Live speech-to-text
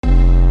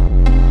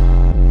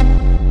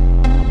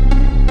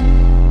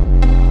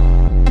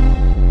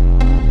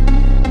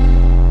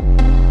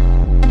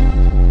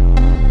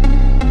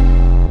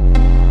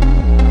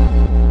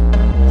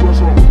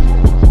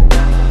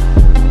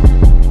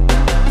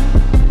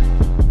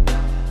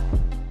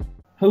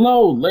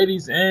Hello,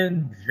 ladies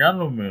and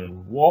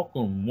gentlemen.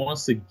 Welcome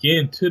once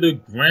again to the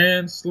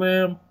Grand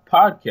Slam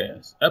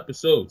Podcast,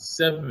 episode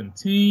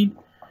 17.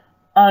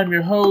 I'm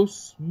your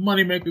host,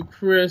 Moneymaker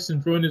Chris,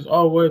 and joined as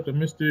always by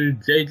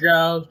Mr. Jay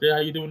Giles. Jay, how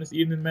you doing this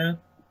evening, man?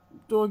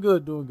 Doing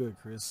good,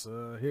 Chris.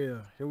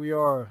 Here we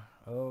are.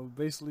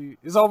 Basically,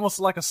 it's almost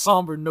like a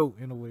somber note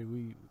in a way.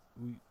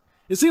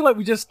 It seemed like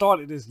we just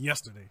started this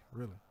yesterday,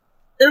 really.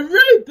 It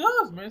really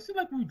does, man. It seems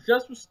like we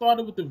just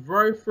started with the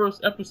very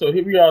first episode.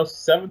 Here we are,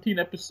 17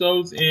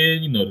 episodes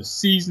in. You know, the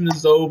season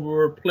is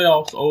over,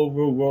 playoffs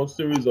over, World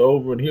Series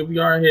over, and here we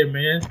are here,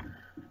 man,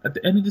 at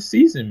the end of the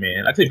season,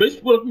 man. Like I say,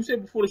 baseball, like we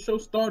said before the show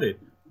started,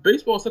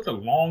 baseball is such a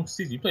long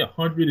season. You play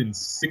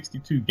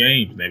 162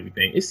 games and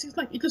everything. It seems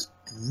like it just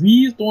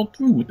breezed on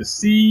through with the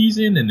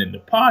season and then the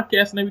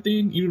podcast and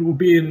everything. Even with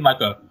being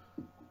like a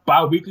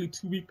bi-weekly,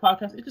 2-week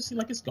podcast, it just seems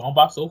like it's gone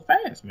by so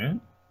fast, man.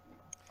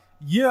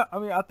 Yeah, I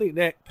mean, I think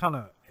that kind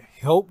of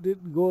helped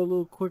it go a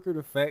little quicker.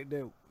 The fact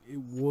that it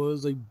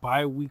was a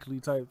bi-weekly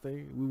type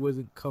thing. We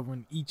wasn't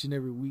covering each and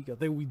every week. I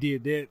think we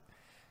did that.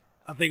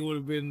 I think it would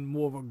have been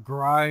more of a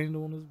grind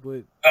on us,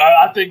 but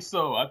I think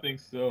so. Yeah,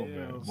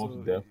 man.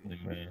 Most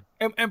definitely, man.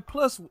 And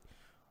plus,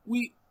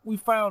 we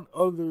found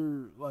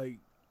other, like,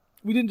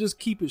 we didn't just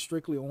keep it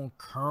strictly on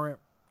current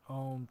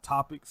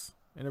topics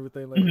and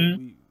everything like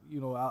that.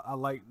 I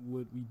like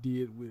what we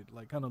did with,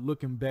 like, kind of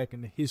looking back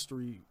in the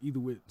history, either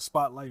with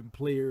spotlighting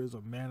players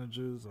or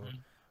managers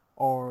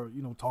or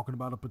talking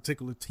about a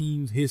particular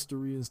team's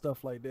history and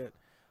stuff like that.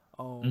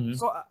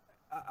 So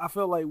I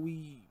felt like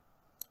we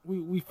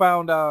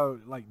found our,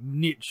 like,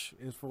 niche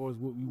as far as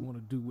what we want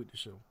to do with the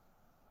show.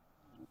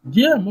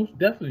 Yeah, most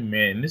definitely,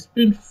 man. It's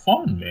been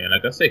fun, man.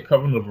 Like I said,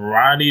 covering a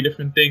variety of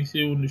different things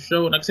here on the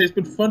show. And like I said, it's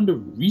been fun to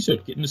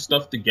research, getting the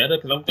stuff together,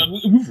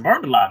 because we've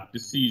learned a lot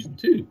this season,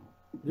 too,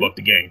 about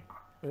the game.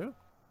 Yeah.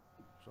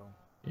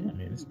 Yeah,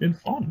 man, it's been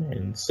fun,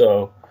 man.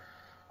 So,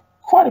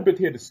 quite a bit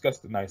here to discuss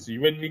tonight. So,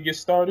 you ready to get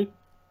started?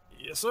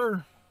 Yes,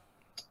 sir.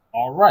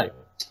 All right.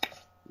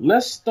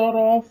 Let's start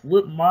off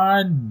with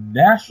my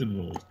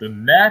Nationals. The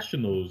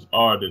Nationals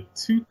are the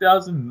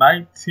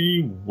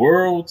 2019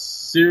 World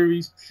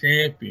Series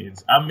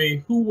champions. I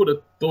mean, who would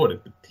have thought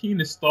it? The team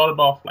that started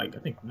off, like, I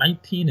think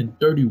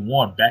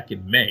 19-31 back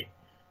in May.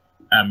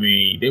 I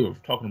mean, they were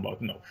talking about,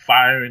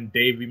 firing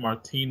Davey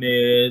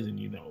Martinez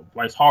and,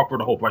 Bryce Harper,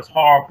 the whole Bryce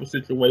Harper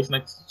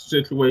situation,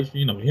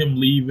 him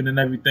leaving and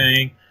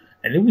everything.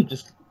 And it was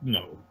just,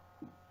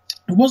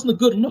 it wasn't a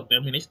good look. I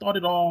mean, they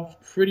started off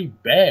pretty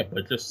bad,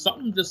 but just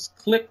something just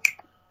clicked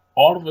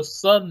all of a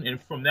sudden.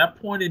 And from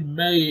that point in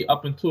May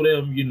up until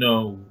them,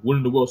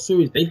 winning the World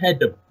Series, they had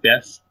the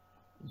best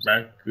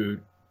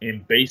record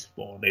in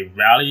baseball. They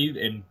rallied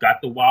and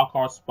got the wild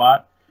card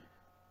spot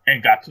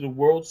and got to the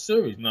World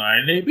Series. Now,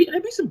 and they beat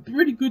some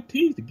pretty good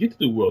teams to get to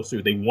the World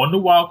Series. They won the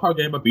wild card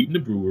game by beating the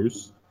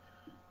Brewers.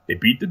 They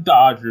beat the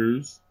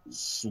Dodgers,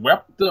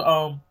 swept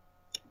the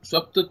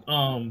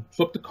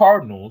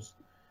Cardinals,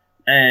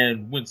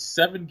 and went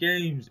 7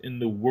 games in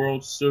the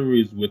World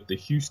Series with the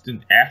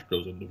Houston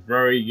Astros, and the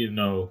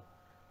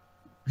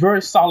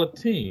very solid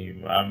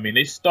team. I mean,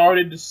 they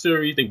started the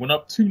series. They went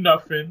up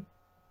 2-0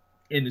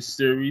 in the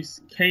series,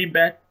 came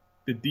back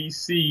to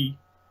D.C.,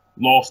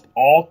 lost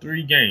all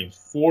 3 games,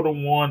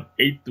 4-1,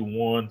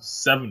 8-1,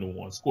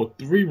 7-1. Scored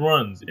 3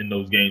 runs in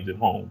those games at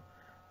home,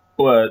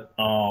 but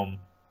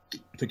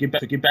to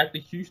get back to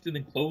Houston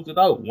and close it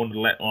out.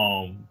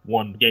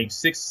 Won game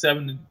 6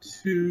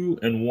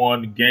 7-2 and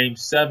won game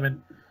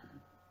 7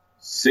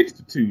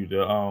 6-2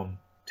 to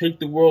take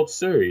the World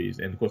Series.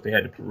 And of course they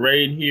had the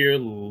parade here.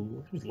 It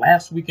was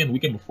last weekend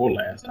before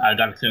last. I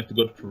got a chance to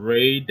go to the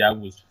parade. That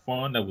was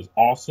fun. That was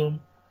awesome.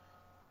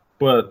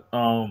 But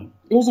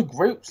it was a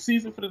great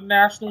season for the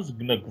Nationals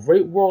and a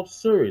great World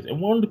Series. And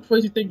one of the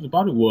crazy things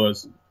about it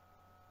was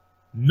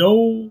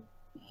no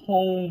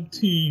home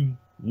team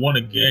won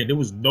a game. There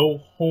was no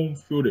home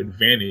field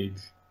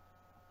advantage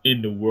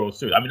in the World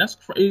Series. I mean, that's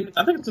crazy.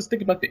 I think it's just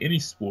thinking about any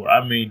sport.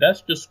 I mean, that's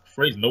just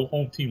crazy. No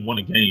home team won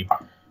a game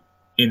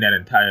in that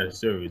entire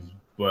series.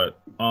 But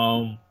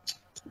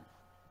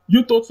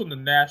your thoughts on the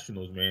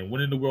Nationals, man?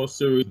 Winning the World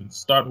Series and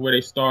starting where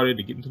they started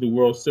to get into the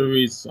World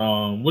Series. What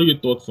are your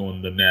thoughts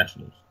on the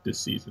Nationals this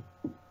season?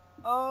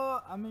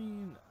 I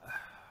mean,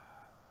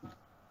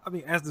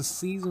 as the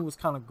season was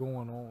kind of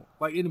going on,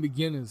 like in the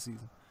beginning of the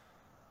season,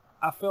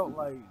 I felt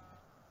like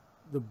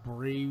the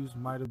Braves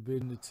might have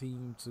been the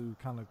team to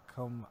kind of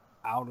come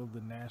out of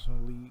the National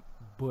League,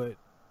 but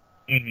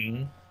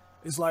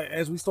it's like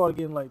as we started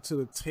getting like to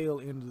the tail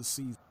end of the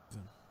season,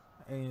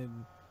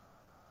 and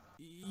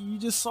you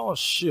just saw a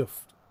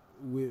shift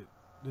with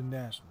the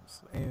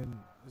Nationals, and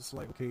it's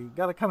like, okay,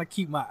 gotta kind of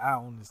keep my eye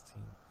on this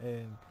team,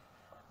 and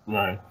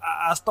right.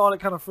 I started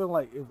kind of feeling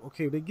like,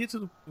 if they get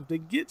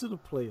to the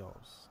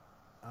playoffs,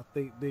 I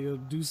think they'll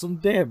do some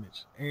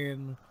damage.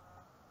 And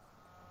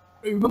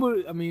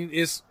remember, I mean,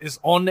 it's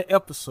on the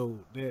episode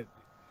that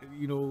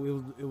it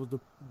was the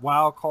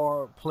wild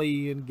card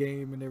play-in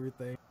game and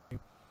everything,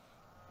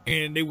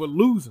 and they were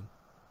losing.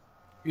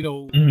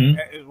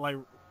 Like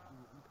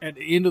at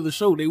the end of the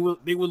show, they were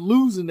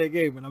losing that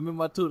game, and I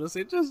remember I told her, I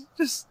said,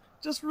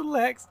 just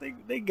relax,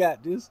 they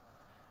got this.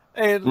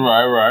 And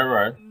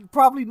right.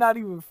 probably not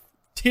even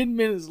 10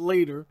 minutes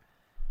later,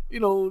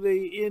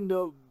 they end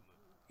up,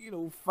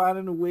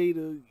 finding a way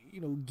to,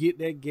 get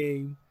that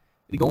game.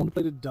 They go on to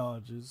play the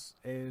Dodgers,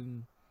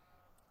 and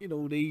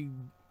they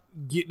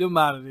get them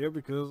out of there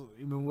because,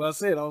 what I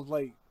said, I was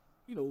like,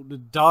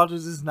 the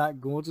Dodgers is not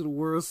going to the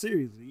World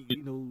Series.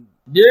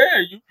 Yeah,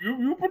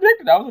 you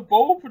predicted. That was a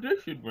bold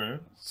prediction, man.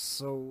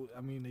 So,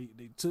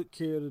 they took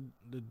care of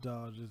the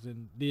Dodgers,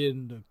 and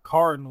then the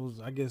Cardinals,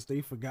 I guess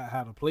they forgot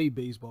how to play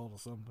baseball or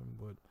something,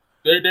 but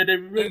they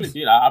really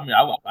did.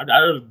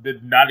 I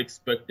did not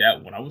expect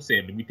that one. I was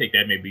saying that we take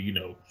that maybe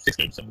 6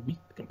 games. Something. We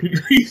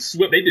completely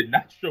swept. They did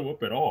not show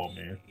up at all,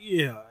 man.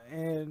 Yeah,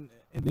 and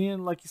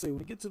then like you say, when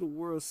they get to the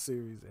World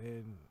Series,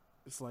 and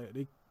it's like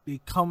they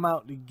come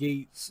out the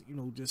gates,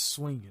 just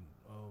swinging,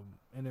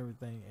 and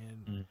everything,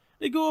 and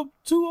they go up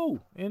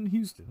 2-0 in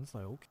Houston. It's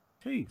like,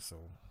 okay, so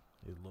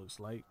it looks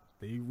like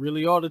they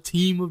really are the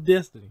team of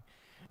destiny.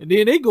 And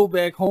then they go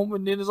back home,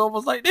 and then it's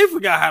almost like they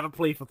forgot how to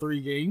play for 3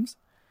 games.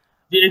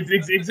 Yeah,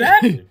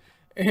 exactly.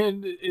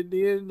 and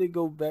then they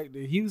go back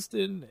to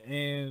Houston,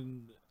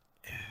 and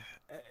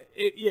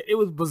it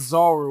was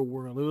bizarre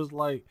world. It was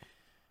like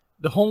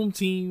the home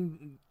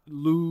team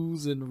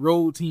lose and the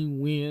road team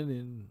win,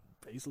 and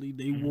basically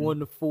they won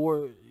the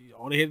 4.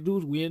 All they had to do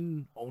was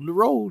win on the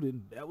road,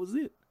 and that was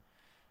it.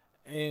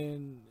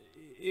 And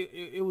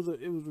it was a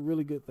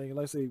really good thing.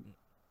 Like I say,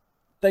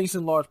 thanks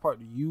in large part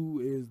to you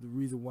is the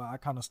reason why I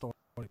kind of started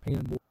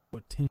paying more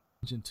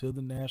attention to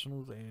the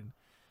Nationals. And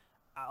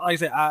like I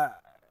said, I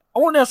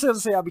won't necessarily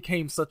say I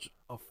became such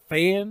a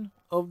fan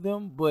of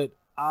them, but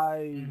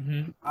I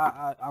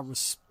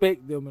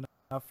respect them, and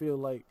I feel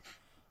like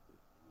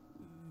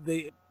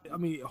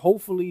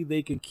hopefully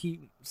they can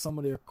keep some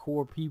of their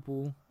core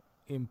people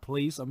in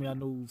place. I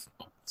know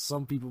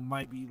some people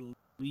might be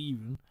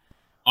leaving.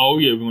 Oh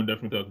yeah, we're gonna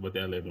definitely talk about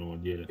that later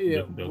on. Yeah,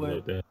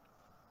 about that.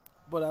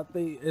 But I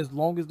think as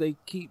long as they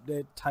keep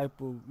that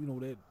type of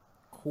that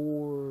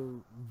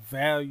core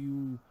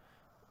value,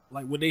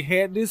 like what they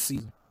had this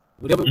season,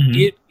 whatever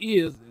it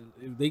is,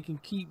 if they can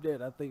keep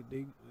that, I think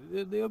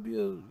they'll be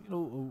a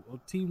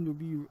team to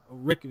be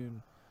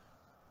reckoned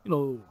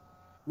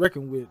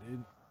with,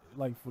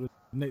 like for the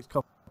next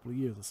couple of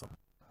years or something.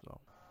 So.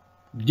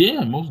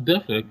 Yeah, most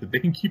definitely. If they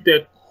can keep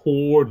that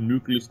core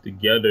nucleus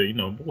together,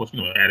 of course,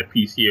 add a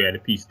piece here, add a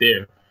piece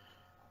there.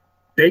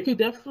 They could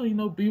definitely,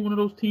 be one of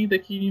those teams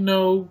that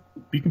can,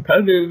 be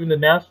competitive in the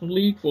National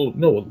League for, a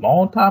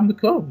long time to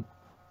come.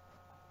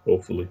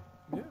 Hopefully.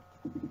 Yeah.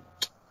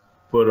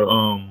 But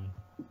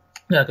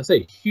like I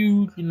say,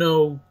 huge,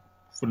 for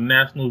the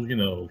Nationals,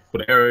 for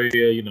the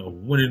area,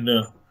 winning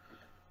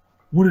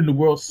the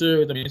World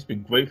Series. It's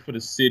been great for the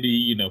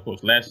city. Of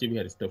course, last year we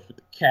had the stuff with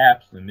the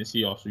Caps, and this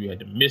year also you had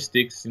the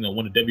Mystics,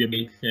 won the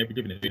WNBA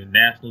championship, and the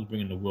Nationals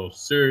bringing the World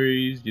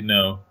Series,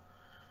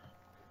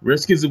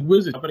 Redskins and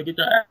Wizards, I'm going to get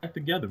your act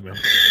together, man.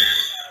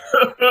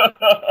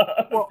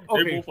 Well,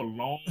 okay. They're both a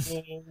long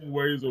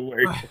ways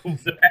away from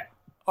that.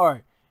 All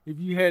right. If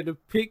you had to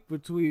pick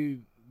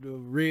between the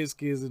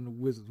Redskins and the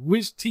Wizards,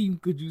 which team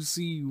could you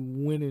see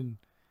winning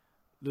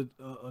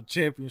a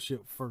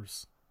championship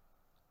first?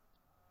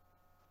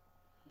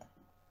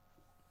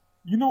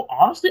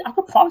 Honestly, I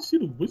could probably see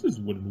the Wizards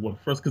winning one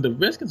first because the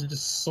Redskins are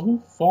just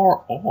so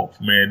far off,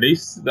 man.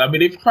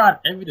 They've tried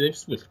everything. They've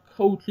switched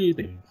coaches,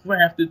 they've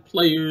drafted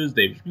players,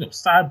 they've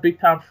signed big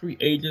time free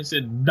agents,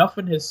 and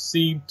nothing has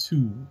seemed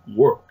to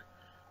work.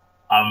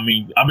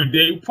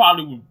 They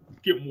probably would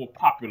get more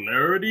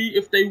popularity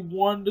if they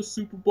won the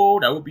Super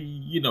Bowl. That would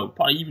be,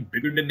 probably even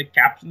bigger than the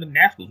Caps and the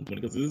Nationals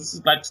because this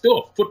is like still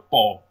a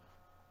football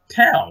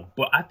town,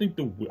 but I think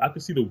I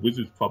could see the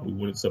Wizards probably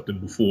winning something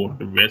before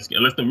the Redskins.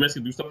 Unless the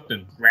Redskins do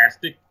something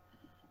drastic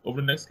over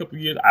the next couple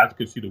of years, I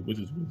could see the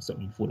Wizards winning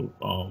something before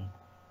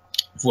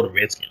the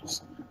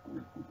Redskins.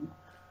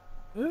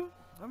 Yeah,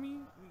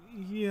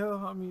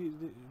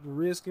 the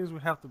Redskins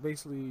would have to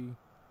basically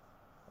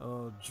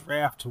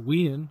draft to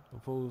win,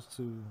 opposed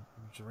to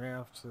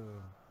draft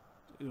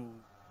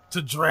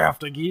to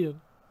draft again.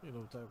 Type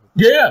of thing.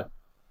 Yeah,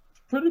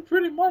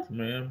 pretty much,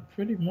 man.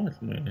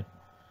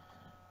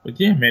 But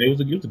yeah, man, it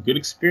was a good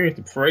experience.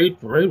 The parade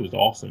was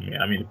awesome, man.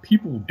 The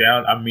people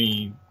down,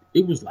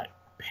 it was like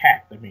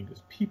packed.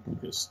 There's people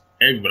just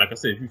everywhere. Like I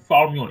said, if you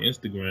follow me on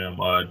Instagram,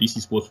 DC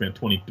Sports Fan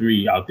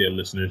 23 out there,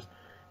 listeners,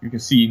 you can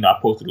see, I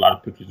posted a lot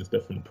of pictures and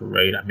stuff from the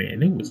parade.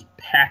 It was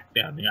packed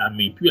down there.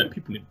 You had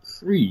people in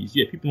trees,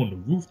 you had people on the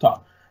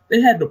rooftop. They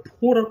had the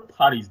porta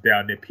potties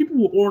down there. People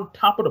were on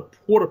top of the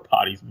porta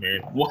potties, man,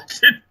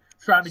 watching,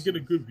 trying to get a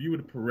good view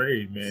of the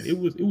parade, man. It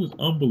was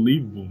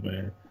unbelievable,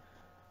 man.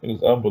 It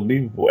was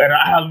unbelievable. And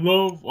I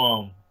love,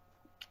 of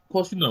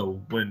course,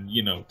 when,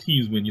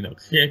 teams win,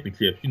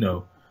 championships,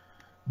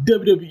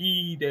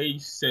 WWE, they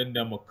send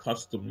them a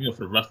custom,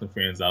 for the wrestling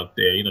fans out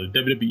there, the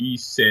WWE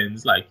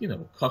sends,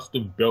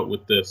 custom belt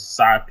with the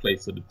side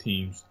plates of the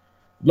teams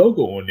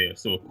logo on there.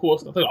 So of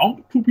course, I think the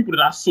only two people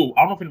that I saw,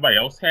 I don't know if anybody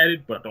else had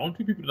it, but the only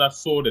two people that I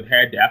saw that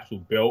had the actual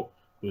belt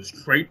was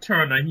Trey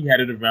Turner. He had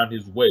it around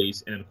his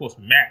waist, and of course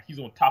Mac. He's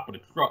on top of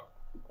the truck,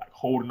 like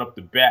holding up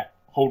the back,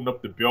 holding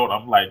up the belt.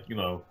 I'm like,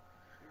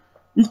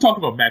 we've talked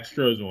about Max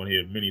Scherzer on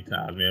here many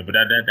times, man. But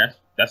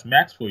that's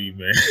Max for you,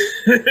 man.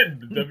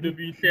 The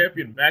WWE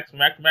champion, Max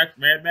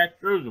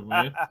Scherzer,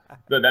 man.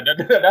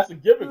 That's a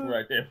gimmick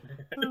right there.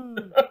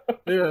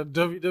 Yeah,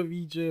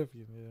 WWE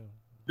champion. Yeah.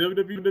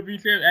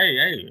 WWE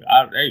champion.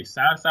 Hey,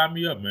 sign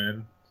me up,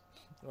 man.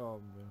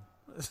 Oh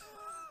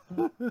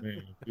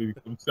Man,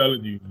 dude, I'm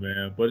telling you,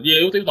 man. But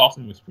yeah, it was an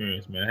awesome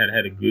experience, man. I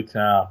had a good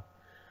time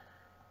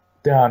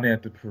down there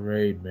at the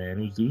parade, man.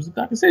 It was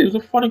like I said, it was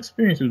a fun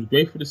experience. It was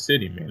great for the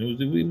city, man. It was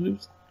a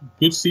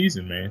good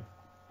season, man.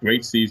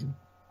 Great season.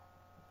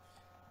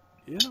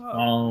 Yeah,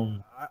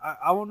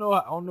 I don't know.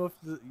 I don't know if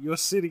your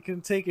city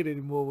can take it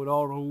anymore with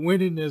all the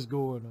winning that's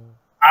going on.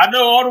 I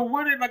know all the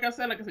winning, like I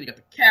said, you got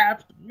the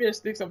Caps, the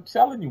Mystics. I'm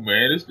telling you,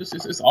 man,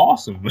 it's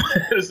awesome.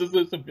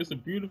 It's a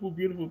beautiful,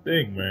 beautiful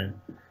thing, man.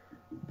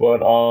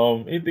 But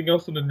anything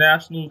else on the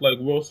Nationals, like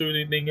World Series?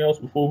 Anything else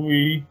before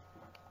we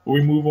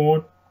move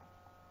on?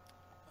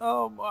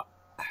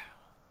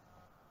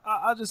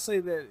 I just say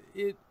that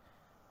it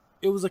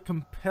was a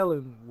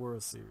compelling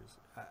World Series.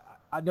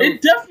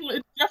 It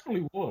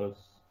definitely was.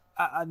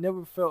 I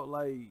never felt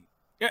like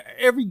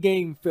every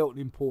game felt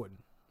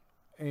important,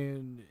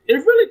 and it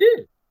really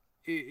did.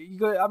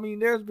 I mean,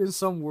 there's been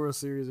some World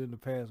Series in the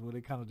past where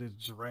they kind of just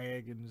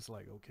drag and it's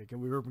like, okay, can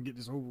we hurry up and get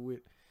this over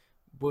with?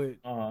 But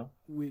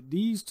with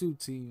these two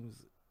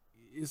teams,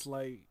 it's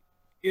like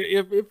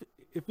if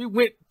it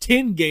went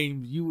 10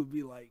 games, you would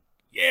be like,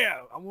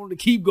 yeah, I want to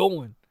keep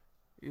going,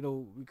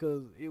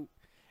 because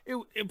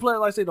it played,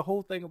 like I say, the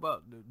whole thing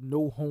about the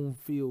no home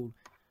field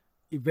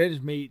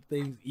advantage made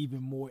things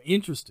even more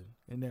interesting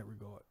in that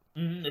regard.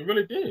 It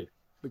really did,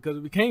 because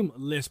it became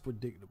less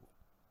predictable.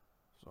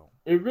 So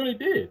it really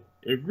did,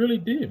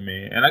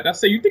 man. And like I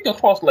say, you think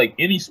across like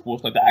any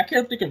sports like that, I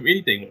can't think of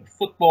anything like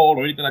football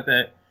or anything like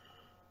that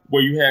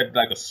where you had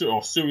like a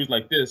series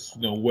like this,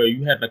 where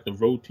you had like the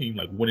road team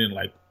like winning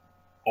like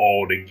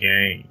all the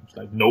games,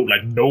 like no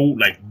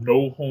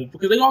home,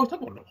 because they always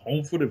talk about the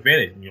home field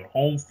advantage, your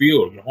home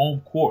field, your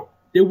home court.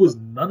 There was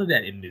none of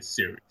that in this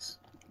series.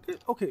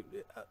 Okay,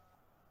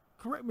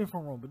 correct me if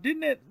I'm wrong, but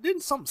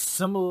didn't something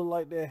similar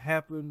like that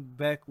happen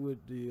back with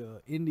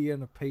the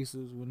Indiana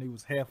Pacers when they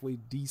was halfway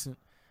decent,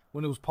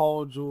 when it was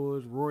Paul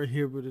George, Roy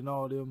Hibbert, and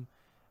all them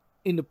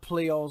in the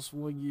playoffs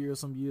one year,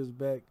 some years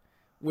back,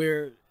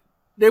 where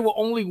they were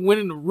only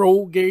winning the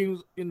road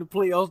games in the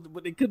playoffs,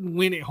 but they couldn't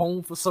win at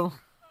home for some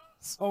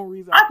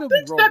reason. I think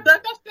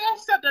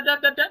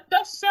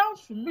that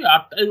sounds familiar.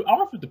 I don't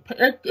know if it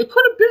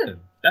could have been.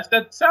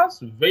 That sounds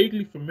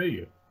vaguely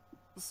familiar.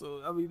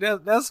 So I mean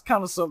that's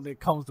kind of something that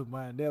comes to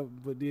mind.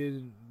 But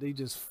then they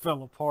just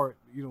fell apart,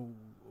 or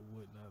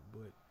whatnot.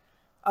 But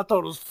I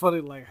thought it was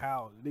funny, like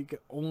how they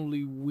could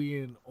only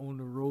win on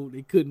the road.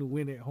 They couldn't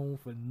win at home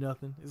for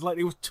nothing. It's like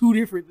it was two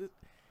different.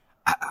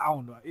 I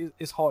don't know.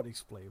 It's hard to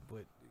explain,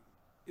 but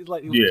it's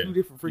like it was two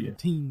different freaking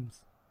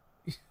teams.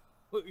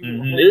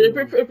 It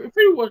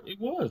pretty much it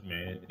was,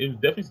 man. It was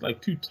definitely like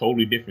two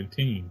totally different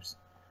teams.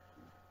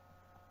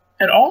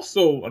 And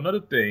also another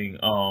thing,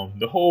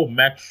 the whole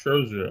Max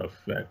Scherzer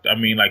effect. I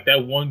mean, like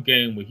that one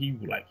game where he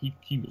was like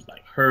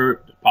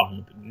hurt, the problem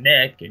with the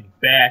neck and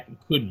back, and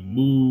couldn't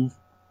move,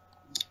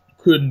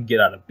 couldn't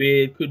get out of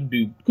bed, couldn't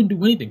do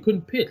anything,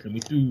 couldn't pitch, and we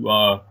threw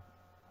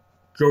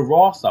Joe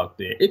Ross out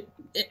there. It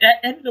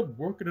ended up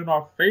working in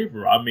our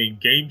favor. I mean,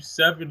 Game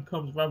 7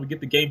 comes around, we get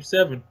to Game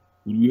 7.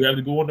 Who do we have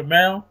to go on the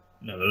mound?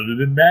 None other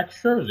than Max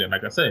Scherzer. And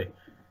like I say,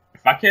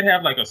 if I can't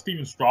have like a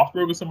Steven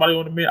Strasburg or somebody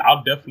on the mound,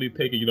 I'll definitely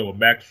take a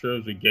Max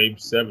Scherzer Game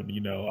 7.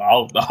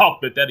 I'll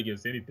bet that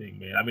against anything,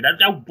 man. I mean,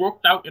 that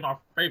worked out in our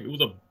favor.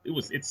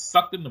 It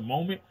sucked in the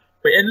moment,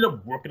 but it ended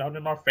up working out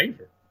in our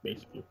favor,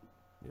 basically.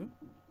 Yeah,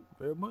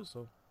 very much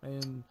so.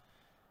 And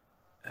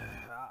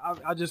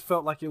I just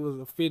felt like it was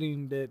a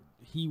fitting that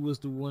he was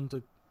the one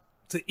to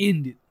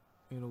end it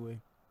in a way.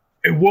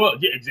 It was,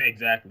 yeah,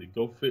 exactly.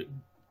 Go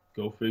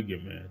figure,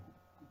 man.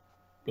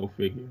 Go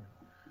figure.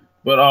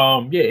 But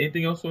yeah.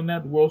 Anything else on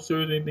that? The World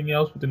Series? Anything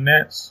else with the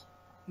Nats?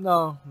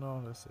 No,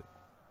 that's it.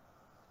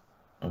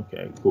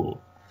 Okay,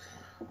 cool.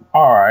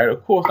 All right.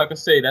 Of course, like I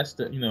say, that's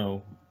the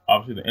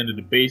obviously the end of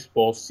the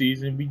baseball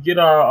season. We get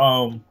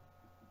our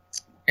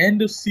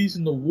end of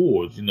season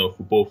awards,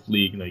 for both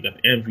leagues. You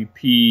got the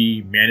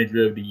MVP,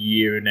 Manager of the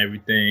Year, and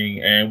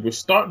everything, and we're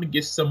starting to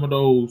get some of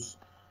those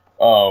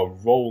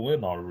roll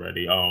in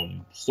already.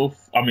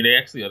 They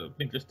actually, I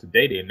think just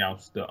today they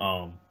announced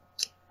the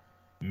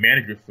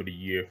Manager for the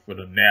Year for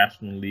the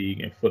National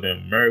League and for the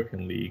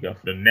American League.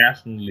 For the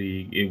National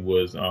League, it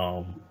was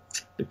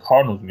the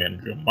Cardinals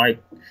manager,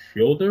 Mike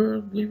Fielder, I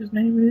believe his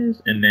name is,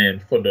 and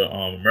then for the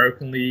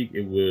American League,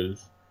 it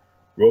was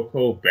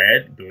Rocco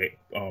Badley.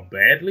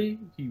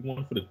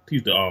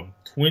 He's the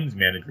Twins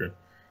manager.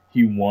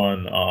 He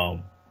won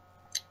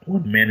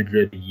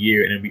Manager of the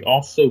Year, and then we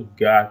also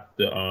got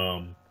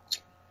the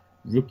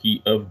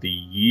Rookie of the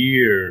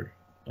Year.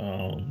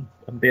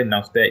 They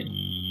announced that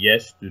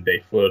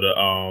yesterday for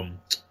the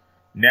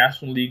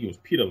National League. It was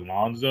Pete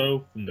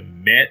Alonso from the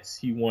Mets.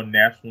 He won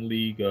National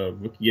League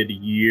Rookie of the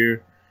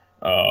Year.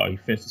 He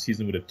finished the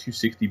season with a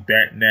 260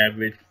 batting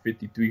average,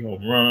 53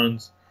 home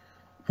runs,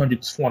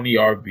 120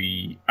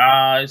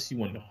 RBIs. He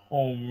won the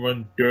home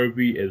run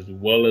derby as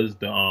well as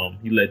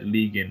he led the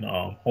league in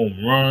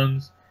home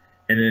runs.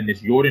 And then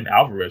there's Jordan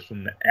Alvarez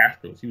from the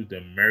Astros. He was the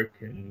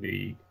American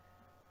League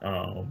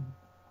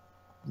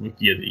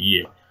Rookie of the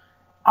Year.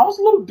 I was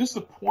a little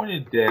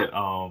disappointed that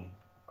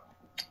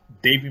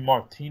Davey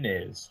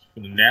Martinez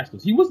from the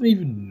Nationals, he wasn't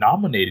even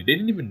nominated. They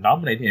didn't even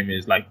nominate him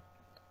as manager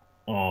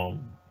of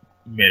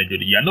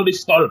the year. I know they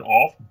started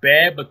off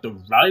bad, but to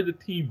rally the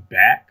team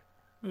back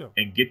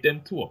and get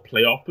them to a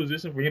playoff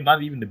position for him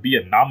not even to be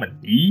a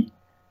nominee,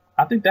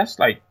 I think that's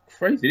like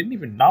crazy. They didn't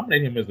even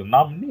nominate him as a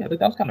nominee. I think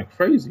that was kind of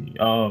crazy.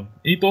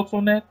 Any thoughts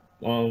on that?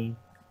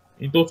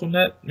 Any thoughts on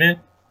that, man?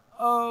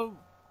 Well,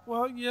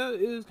 yeah,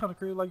 it is kind of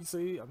crazy, like you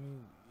say. I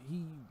mean,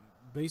 he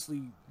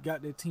basically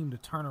got that team to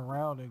turn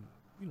around and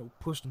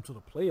pushed them to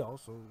the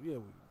playoffs. So yeah,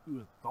 we would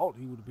have thought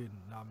he would have been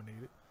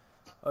nominated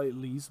at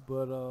least.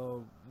 But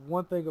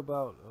one thing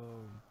about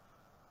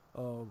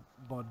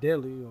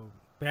Baldelli or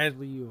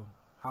Badley or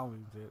how is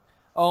it?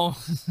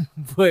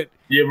 But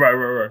yeah,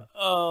 right.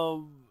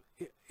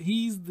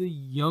 He's the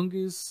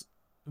youngest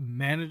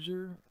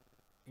manager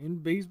in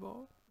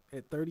baseball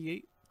at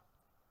 38.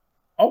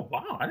 Oh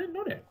wow, I didn't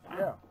know that.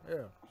 Wow.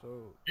 Yeah.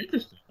 So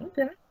interesting.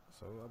 Okay.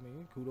 So I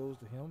mean, kudos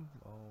to him,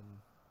 or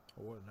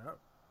whatnot.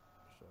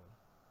 So,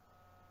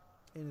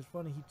 and it's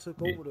funny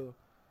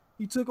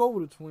he took over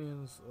the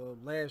Twins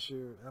last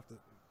year after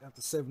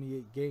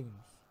 78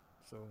 games.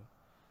 So,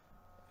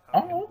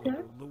 okay.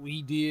 Look what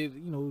he did,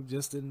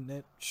 just in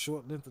that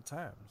short length of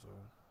time. So,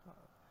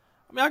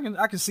 I mean,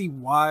 I can see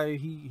why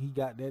he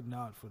got that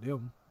nod for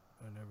them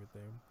and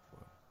everything.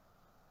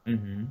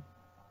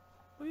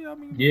 But yeah, I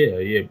mean,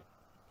 yeah.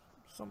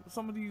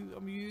 Some of these, I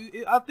mean,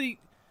 I think,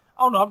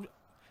 I don't know.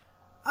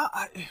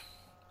 I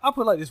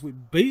put it like this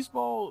with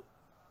baseball,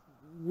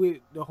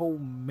 with the whole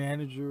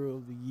Manager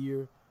of the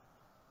Year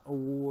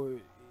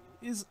award,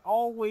 is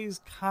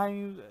always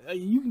kind of,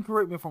 you can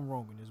correct me if I'm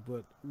wrong in this,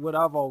 but what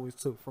I've always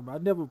took from it, I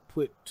never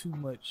put too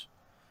much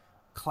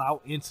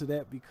clout into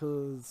that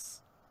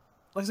because,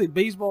 like I say,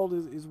 baseball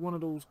is one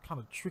of those kind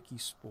of tricky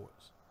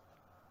sports.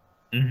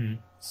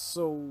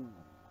 So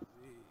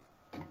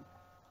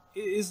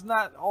it's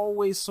not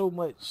always so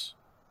much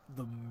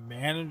the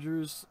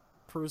managers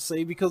per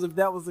se, because if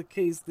that was the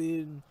case,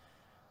 then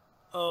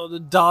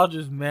the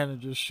Dodgers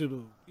manager should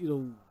have,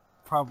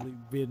 probably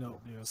been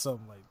up there or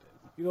something like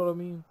that. You know what I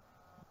mean?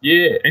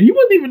 Yeah, and he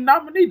wasn't even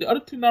nominated. The other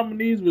two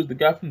nominees was the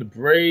guy from the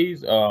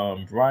Braves,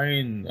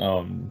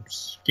 Brian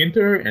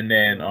Skinner, and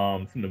then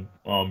from the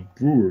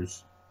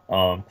Brewers,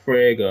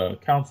 Craig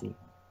Counsell.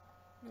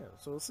 Yeah.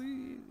 So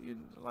see,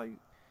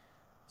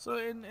 so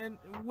and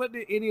what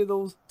did any of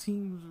those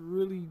teams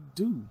really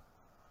do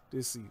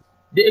this season?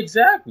 Yeah,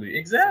 exactly.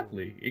 They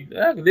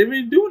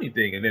didn't do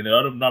anything. And then the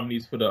other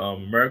nominees for the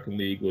American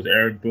League was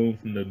Aaron Boone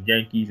from the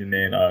Yankees, and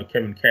then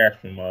Kevin Cash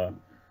from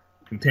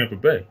Tampa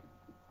Bay.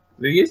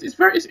 It's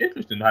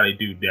interesting how they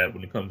do that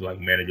when it comes to like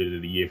managers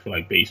of the year for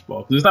like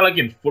baseball. Because it's not like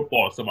in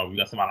football or something. We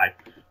got somebody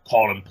like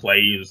calling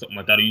plays or something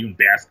like that. Or even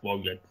basketball,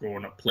 you got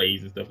throwing up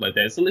plays and stuff like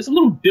that. So it's a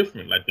little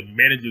different, like the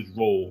manager's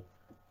role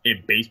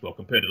in baseball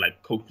compared to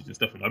like coaches and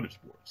stuff in other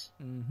sports.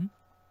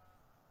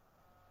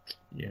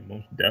 Yeah,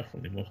 most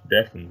definitely.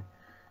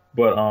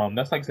 But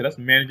that's like I said, that's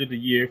Manager of the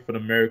Year for the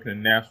American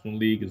and National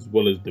League, as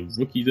well as the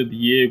Rookies of the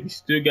Year. We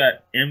still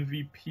got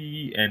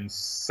MVP and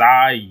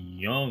Cy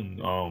Young.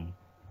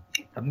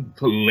 I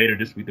think later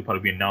this week they'll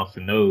probably be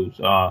announcing those.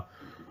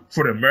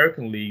 For the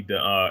American League,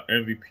 the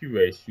MVP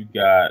race, you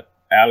got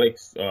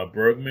Alex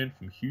Bergman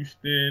from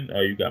Houston.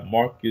 You got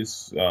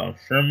Marcus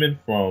Sherman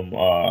from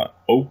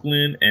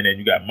Oakland, and then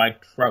you got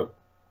Mike Trout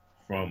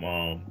from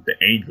the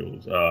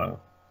Angels. I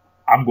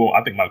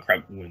think Mike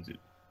Trout wins it.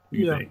 What do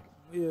you think?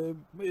 Yeah,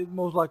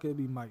 most likely it'll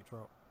be Mike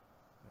Trout.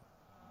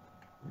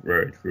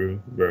 Very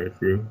true.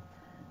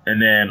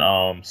 And then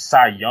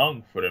Cy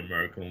Young for the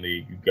American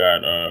League, you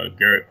got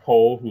Garrett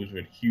Cole, who's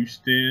in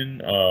Houston.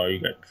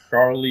 You got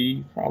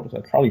Charlie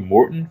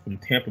Morton from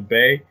Tampa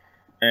Bay,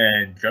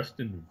 and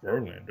Justin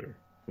Verlander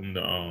from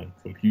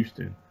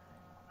Houston.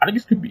 I think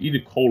this could be either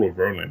Cole or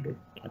Verlander.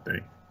 I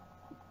think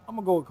I'm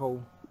gonna go with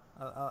Cole.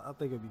 I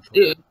think it'll be Cole.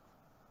 Yeah,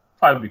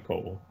 probably be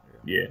Cole.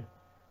 Yeah.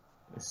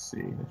 Let's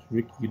see. That's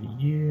Rookie of the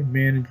Year,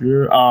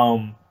 Manager.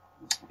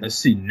 Let's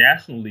see.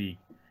 National League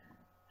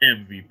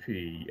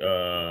MVP.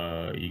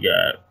 You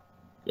got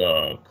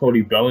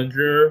Cody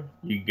Bellinger.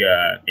 You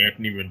got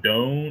Anthony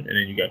Rendon, and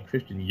then you got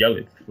Christian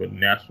Yelich for the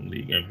National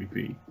League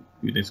MVP.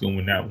 Who you think's gonna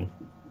win that one?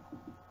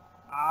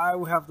 I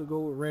would have to go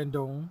with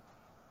Rendon.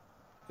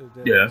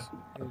 Yeah,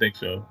 I think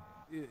so.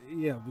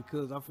 Yeah,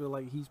 because I feel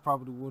like he's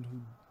probably the one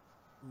who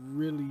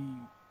really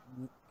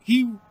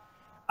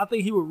I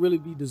think he would really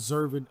be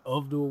deserving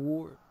of the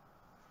award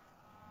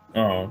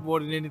more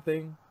than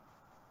anything.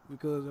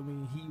 because I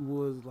mean he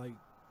was like,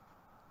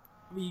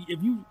 I mean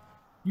if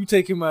you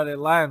take him out of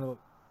that lineup,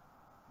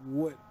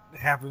 what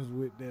happens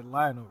with that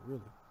lineup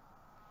really?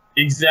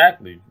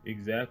 Exactly,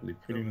 pretty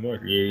Okay. much.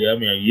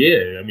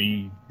 I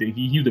mean,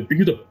 he was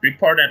a big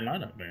part of that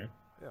lineup, man.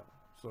 Yeah.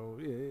 So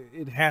yeah,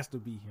 it has to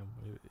be him.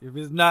 If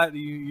it's not,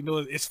 you know,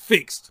 it's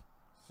fixed.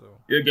 So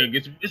Yeah, again,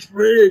 it's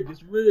rigged,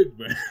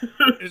 man.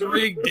 it's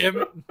rigged, damn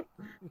it.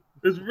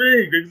 It's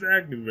rigged,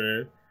 exactly,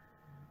 man.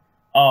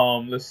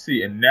 Let's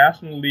see. In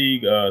National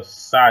League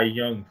Cy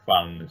Young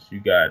finalists, you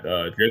got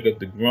Jacob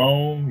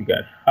DeGrom, you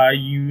got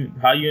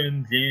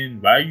Hyun Jin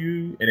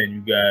Ryu, and then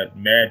you got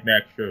Mad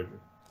Max Scherzer.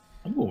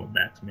 I'm going with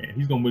Max, man.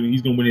 He's gonna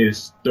win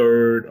his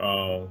third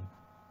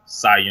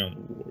Cy Young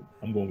award.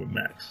 I'm going with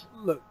Max.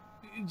 Look,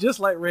 just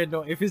like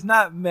Randall, if it's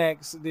not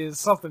Max, then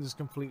something is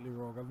completely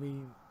wrong. I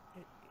mean,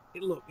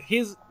 look,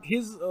 his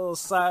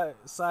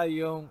Cy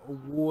Young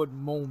award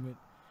moment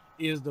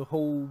is the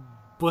whole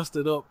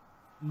busted up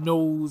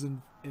nose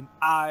and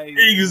eye.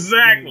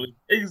 Exactly.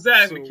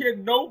 So,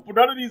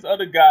 None of these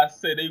other guys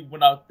said they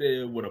went out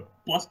there with a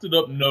busted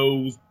up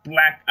nose,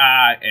 black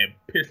eye, and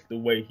pissed the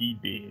way he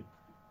did.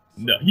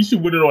 No, he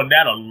should win it on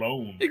that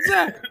alone. Man.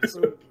 Exactly.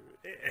 So,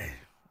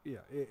 yeah,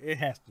 it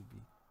has to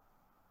be.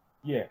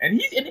 Yeah, and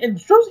he's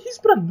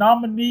been a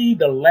nominee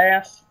the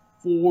last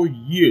 4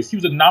 years. He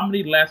was a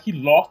nominee he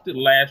lost it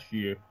last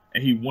year,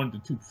 and he won the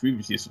 2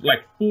 previous years. So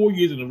like 4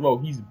 years in a row,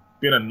 he's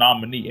been a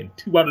nominee, and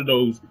 2 out of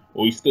those,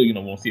 or he's still,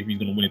 won't see if he's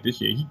going to win it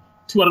this year.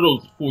 2 out of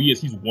those 4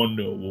 years, he's won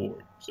the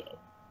award. So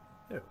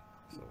yeah,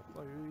 so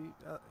like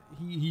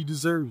he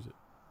deserves it.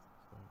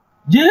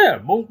 yeah,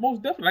 most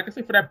definitely. Like I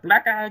said, for that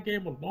black eye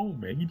game alone,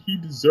 man, he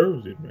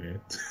deserves it, man.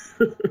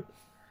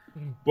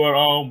 But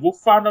we'll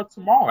find out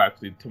tomorrow.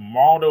 Actually,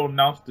 tomorrow they'll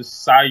announce the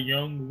Cy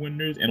Young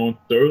winners, and on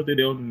Thursday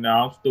they'll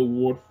announce the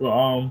award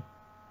for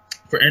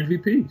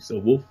MVP. So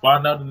we'll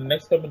find out in the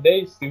next 7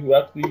 days.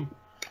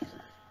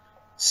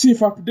 See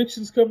if our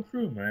predictions come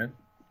true, man.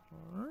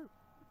 All right.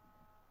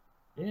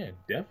 Yeah,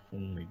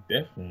 definitely.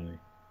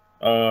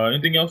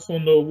 Anything else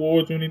on the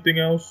awards or anything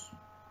else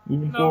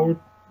moving forward?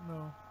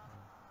 No.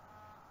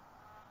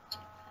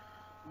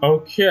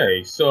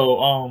 Okay, so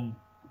I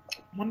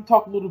want to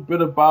talk a little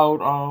bit about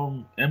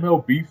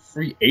MLB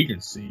free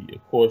agency.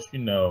 Of course,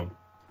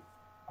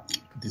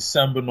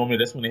 December normally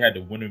that's when they had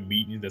the winter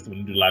meetings. That's when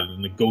they do a lot of the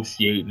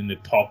negotiating and the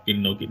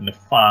talking, getting the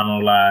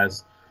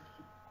finalized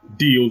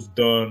deals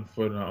done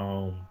for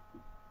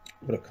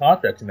the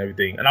contracts and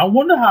everything. And I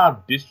wonder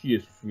how this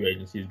year's free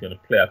agency is going to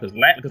play out because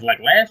like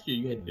last year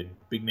you had the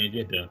big names, you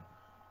had the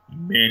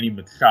Manny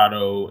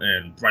Machado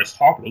and Bryce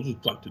Harper. Those were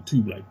like the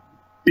 2 like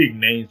big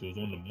names that was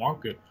on the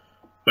market.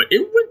 But it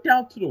went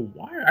down to the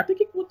wire. I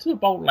think it went to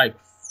about like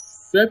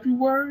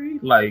February,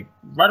 like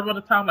right around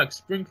the time like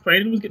spring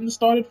training was getting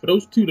started for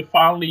those 2 to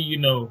finally,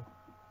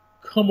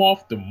 come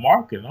off the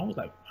market. And I was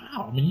like,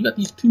 wow, I mean, you got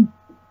these 2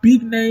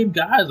 big name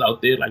guys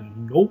out there. Like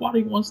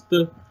nobody wants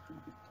to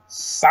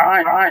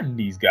sign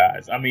these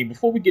guys. I mean,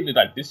 before we get into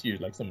like this year's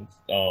like some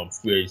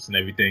free agents and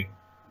everything,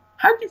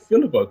 how do you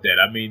feel about that?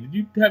 I mean, did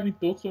you have any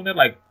thoughts on that?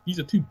 Like these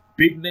are 2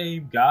 big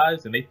name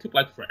guys and they took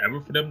like forever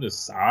for them to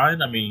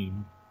sign. I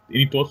mean,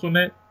 any thoughts on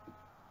that?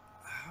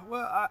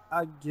 Well,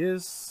 I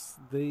guess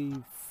they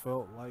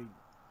felt like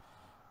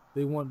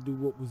they wanted to do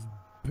what was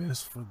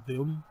best for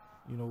them,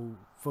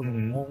 for the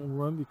long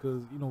run.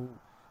 Because,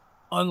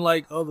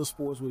 unlike other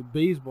sports with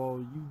baseball,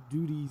 you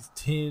do these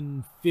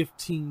 10,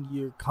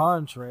 15-year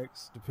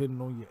contracts,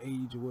 depending on your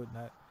age or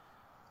whatnot.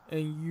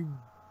 And you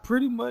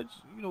pretty much,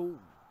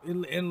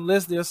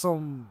 unless there's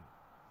some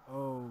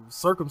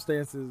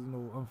circumstances,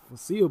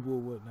 unforeseeable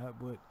or whatnot.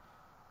 But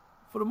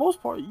for the most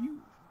part,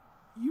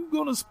 you're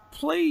gonna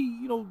play,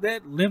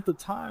 that length of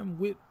time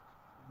with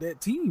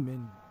that team,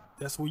 and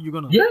that's where you're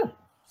gonna. Yeah.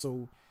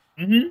 So,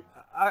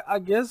 I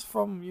guess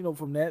from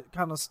that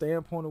kind of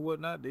standpoint or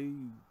whatnot, they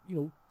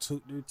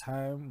took their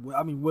time.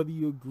 I mean, whether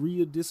you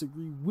agree or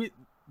disagree with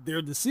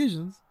their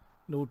decisions,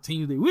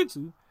 teams they went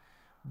to,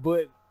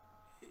 but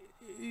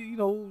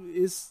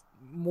it's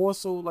more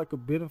so like a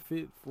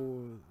benefit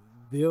for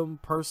them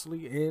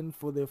personally and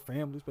for their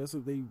family, especially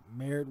if they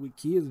married with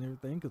kids and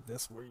everything, because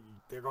that's where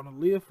they're gonna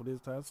live for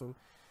this time. So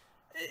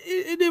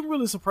it didn't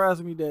really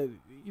surprise me that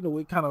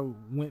it kind of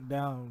went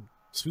down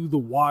to the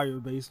wire,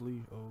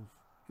 basically, of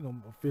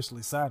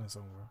officially signing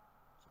somewhere.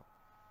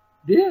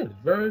 Yeah,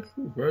 very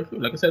true.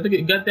 Like I said, I think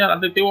it got down. I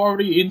think they were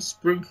already in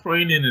spring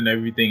training and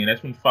everything, and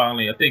that's when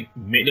finally I think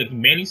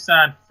Manny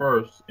signed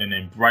first, and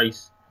then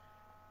Bryce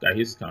got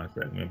his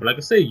contract, man. But like I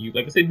say,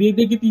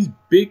 they get these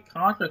big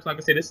contracts. Like I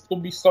said, this is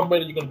gonna be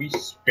somebody you're gonna be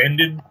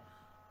spending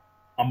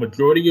a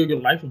majority of your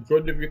life, a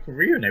majority of your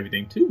career, and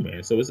everything too,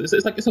 man. So it's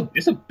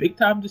a big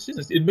time decision.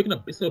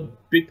 It's a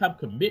big time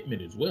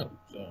commitment as well.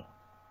 So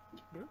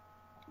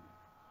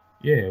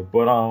yeah,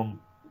 but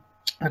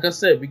like I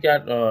said, we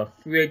got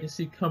free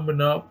agency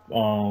coming up.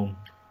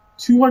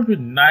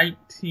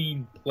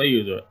 219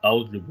 players are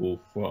eligible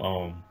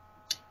for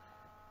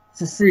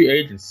free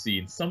agency,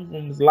 and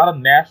there's a lot of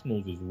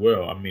nationals as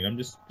well. I mean, I'm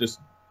just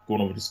going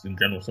over this in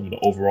general, some of the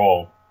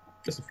overall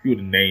just a few of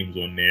the names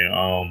on there.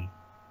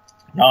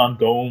 Ron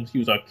Gomes, he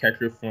was our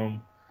catcher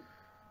from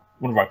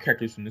one of our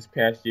catchers from this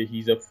past year.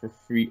 He's up for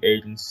free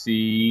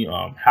agency.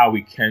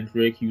 Howie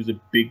Kendrick, he was a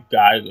big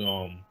guy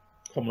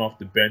coming off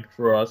the bench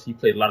for us. He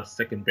played a lot of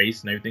second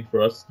base and everything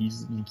for us. He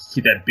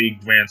hit that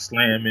big grand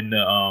slam in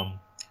the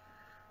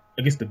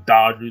against the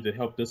Dodgers that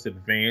helped us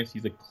advance.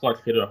 He's a clutch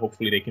hitter.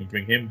 Hopefully they can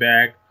bring him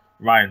back.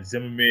 Ryan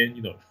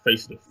Zimmerman,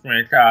 face of the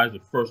franchise, the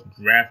first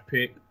draft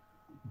pick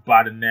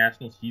by the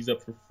Nationals. He's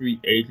up for free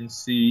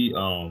agency.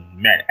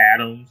 Matt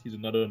Adams, he's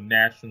another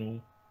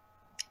National.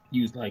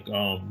 He was like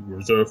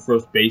reserve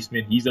first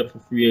baseman. He's up for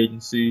free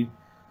agency.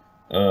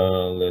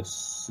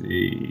 Let's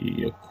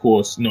see. Of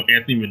course,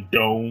 Anthony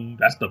Rendon.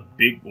 That's one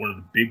of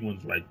the big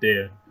ones right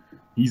there.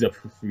 He's up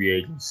for free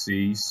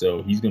agency,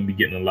 so he's gonna be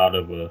getting a lot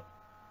of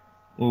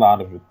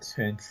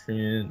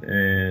attention.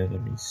 And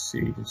let me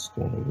see, just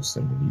going over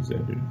some of these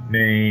other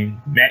names.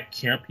 Matt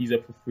Kemp, he's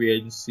up for free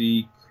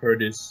agency.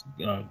 Curtis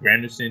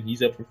Granderson,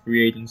 he's up for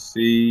free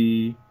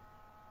agency.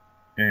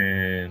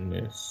 And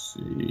let's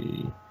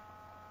see.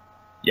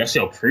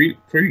 Yasiel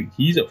Puig,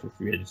 he's up for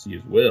free agency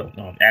as well.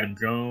 Adam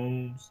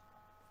Jones,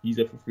 he's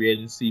up for free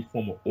agency.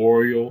 Former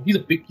Oriole. He's a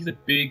big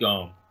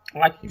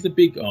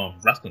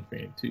wrestling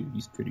fan too.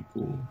 He's pretty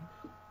cool.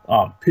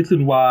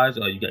 Pitching wise,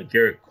 you got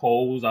Garrett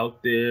Cole's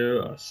out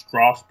there.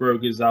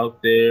 Strasburg is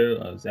out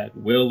there. Zach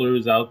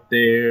Wheeler's out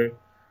there.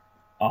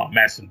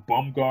 Madison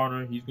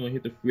Bumgarner, he's going to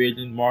hit the free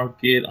agent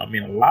market. I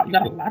mean, you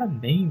got a lot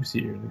of names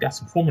here. We got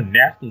some former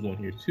Nationals on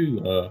here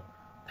too.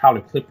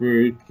 Tyler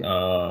Clippard,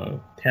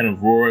 Tanner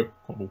Roark,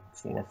 a couple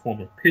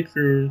former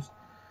pitchers.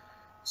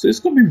 So it's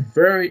going to be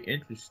very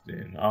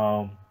interesting.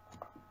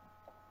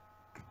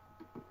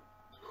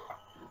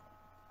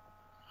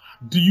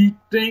 Do you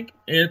think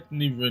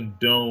Anthony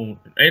Rendon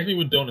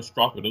and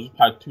Strasburg, those are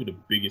probably two of the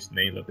biggest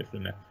names out there for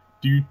that.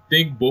 Do you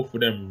think both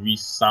of them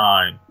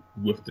re-sign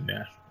with the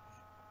Nationals?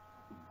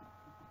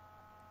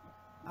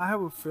 I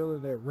have a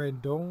feeling that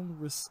Rendon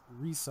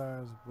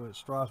re-signs, but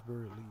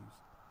Strasburg leaves.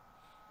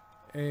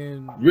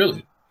 And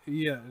really?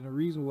 Yeah, and the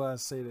reason why I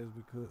say that is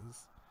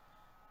because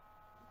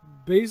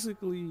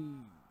basically,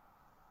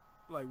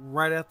 like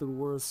right after the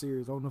World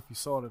Series, I don't know if you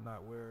saw it or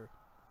not, where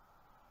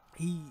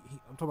I'm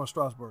talking about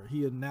Strasburg.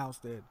 He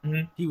announced that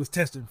he was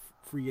testing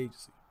free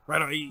agency.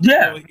 Right?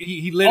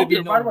 He let it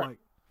be known. Right.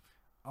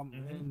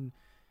 And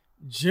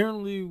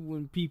generally,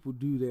 when people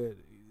do that,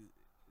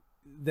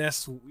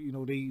 that's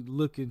they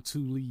looking to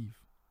leave,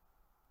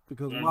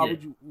 because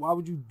why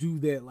would you do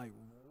that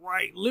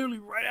literally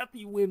right after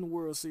you win the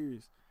World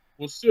Series?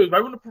 Well, seriously,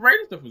 right when the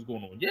parade stuff was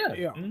going on.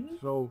 Yeah. Mm-hmm.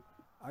 So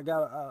I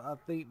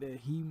think that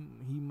he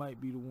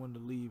might be the one to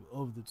leave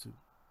of the two.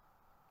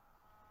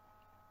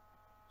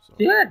 So.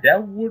 Yeah,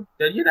 that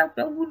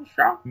wouldn't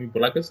shock me.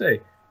 But like I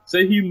say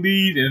he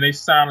leaves and they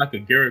sign like a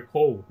Garrett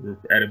Cole,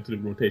 add him to the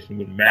rotation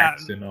with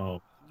Max and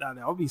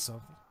that would be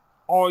something.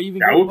 Or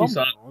even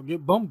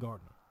get Bumgarner.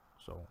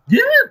 So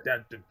yeah,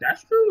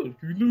 that's true.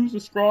 If you lose to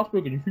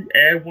Strasburg and if you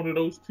add one of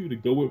those two to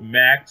go with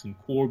Max and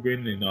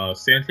Corbin and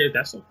Sanchez,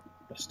 that's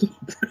still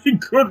a pretty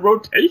good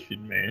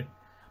rotation, man.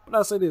 But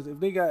I'll say this: if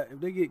they get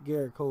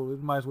Garrett Cole,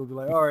 it might as well be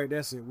like, all right,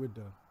 that's it, we're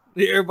done.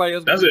 Everybody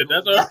else. That's it.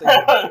 That's right.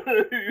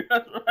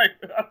 That's right.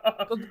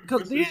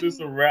 Because then it's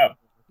a wrap.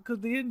 Because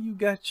then you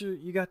got your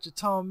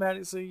Tom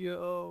Madison,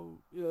 your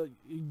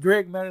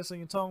Greg Madison,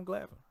 and Tom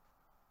Glavine.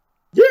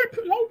 Yeah.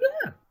 Oh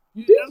yeah.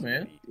 You did,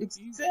 man.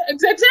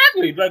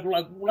 Exactly. Like that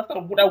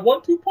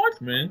 1-2 punch,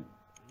 man.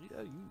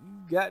 Yeah, you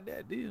got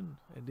that then,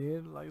 and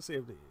then like I said,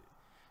 if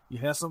you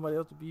have somebody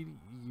else to be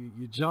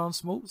your John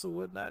Smoltz or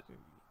whatnot,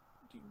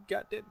 you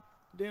got that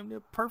damn near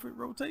perfect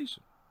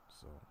rotation.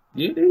 So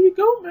yeah, there you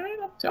go,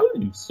 man. I'm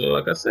telling you. So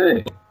like I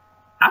said,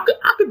 I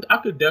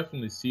could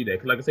definitely see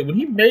that. Cause like I said, when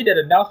he made that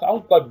announcement, I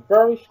was like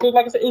very sure.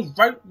 Like I said, it was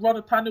right around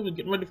the time they were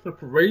getting ready for the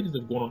parade and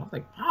stuff going on. I was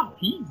like, wow,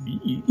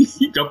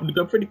 he jumping the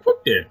gun pretty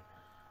quick there.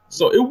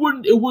 So it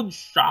wouldn't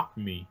shock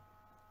me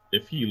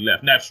if he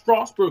left. Now, if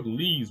Strasburg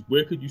leaves,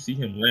 where could you see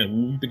him land?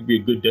 What would you think would be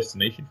a good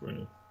destination for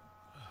him?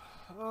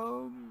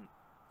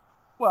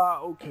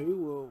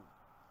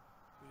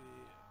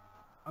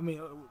 I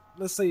mean,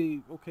 let's say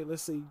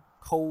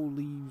Cole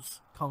leaves,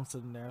 comes to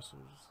the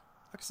Nationals.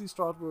 I can see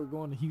Strasburg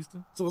going to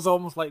Houston. So it's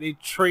almost like they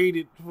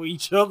traded for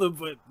each other,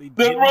 but they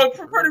pretty much.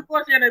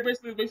 Yeah, they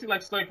basically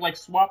like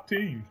swap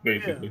teams,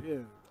 basically.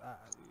 Yeah.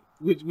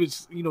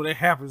 Which that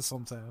happens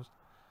sometimes.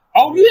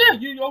 Oh yeah,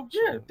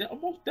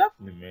 most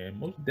definitely, man,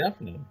 most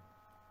definitely.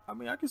 I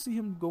mean, I can see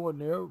him going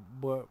there,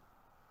 but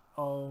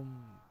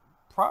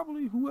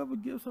probably whoever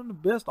gives him the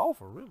best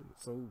offer, really.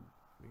 So,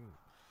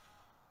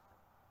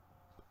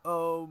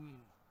 I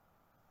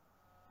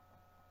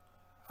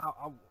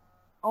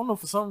don't know,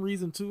 for some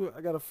reason too. I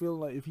got a feeling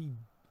like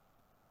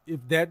if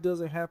that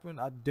doesn't happen,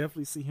 I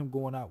definitely see him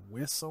going out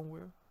west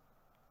somewhere.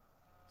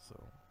 So.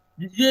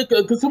 Yeah,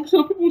 because some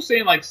people were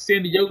saying like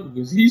San Diego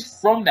because he's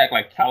from that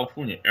like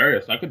California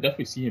area, so I could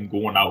definitely see him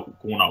going out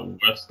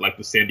west, like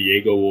the San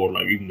Diego or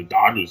like even the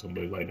Dodgers,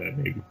 somebody like that,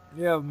 maybe.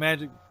 Yeah,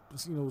 Magic,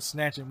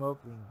 snatch him up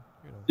and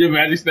You know. Yeah,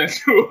 man, at least that's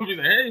true. He's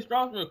like, hey,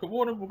 Strasburg, come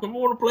on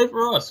and play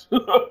for us.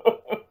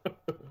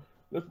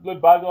 Let's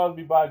let bygones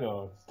be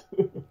bygones.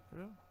 Yeah.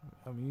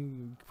 I mean,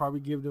 you could probably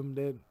give them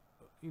that.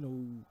 You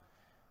know,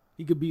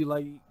 he could be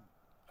like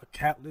a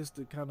catalyst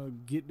to kind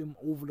of get them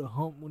over the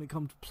hump when it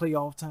comes to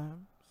playoff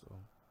time. So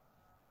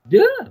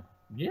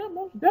Yeah,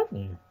 most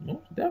definitely,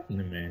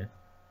 man.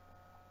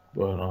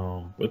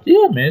 But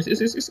yeah, man,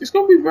 it's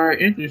gonna be very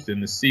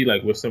interesting to see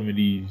like where some of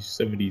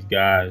these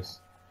guys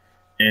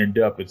end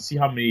up and see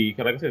how many.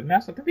 Cause like I said,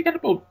 Nationals, I think they got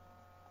about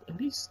at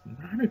least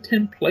 9 or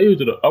 10 players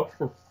that are up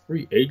for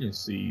free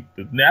agency.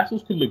 The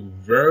Nationals could look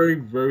very,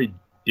 very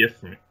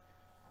different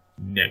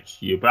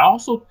next year. But I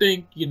also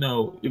think,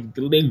 if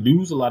they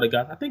lose a lot of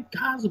guys, I think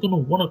guys are gonna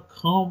want to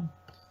come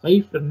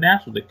play for the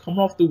Nationals. They come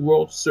off the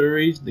World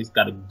Series. They've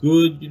got a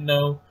good,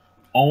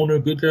 owner,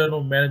 good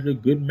general manager,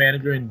 good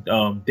manager in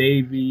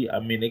Davey. I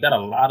mean, they got a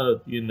lot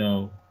of,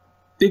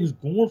 things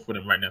going for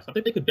them right now. So I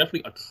think they could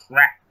definitely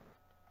attract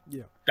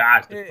yeah,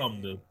 guys to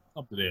come to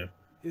there.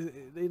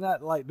 they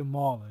not like the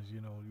Marlins.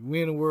 You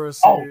win the World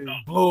Oh Series, no.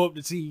 blow up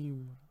the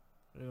team.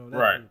 That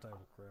Right. type of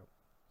crap.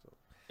 So,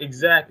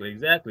 Exactly,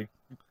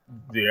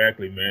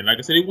 man. Like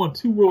I said, they won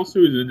 2 World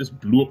Series and just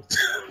blew up,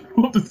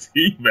 blew up the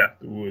team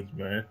afterwards,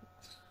 man.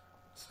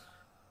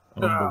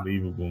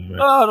 Unbelievable, man.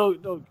 oh,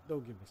 don't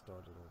get me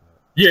started on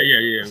that. Yeah.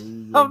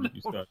 We don't need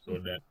to start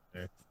doing that,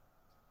 man.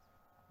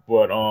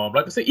 But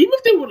like I said, even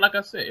if they would, like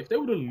I said, if they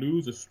were to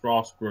lose a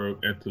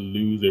Strasburg and to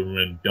lose a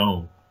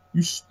Rendon,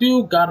 you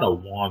still got a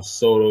Juan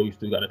Soto, you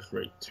still got a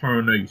Trey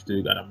Turner, you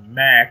still got a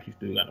Mack, you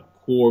still got a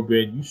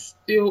Corbin, you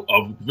still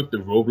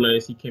Victor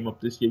Robles, he came up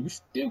this year. You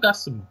still got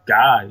some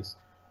guys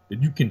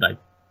that you can like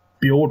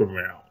build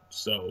around.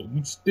 So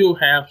you still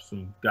have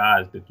some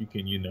guys that you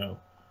can,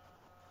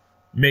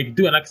 make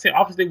do. And like I said,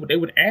 obviously they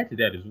would add to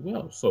that as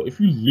well. So if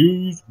you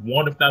lose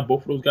one, if not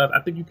both of those guys, I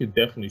think you could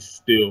definitely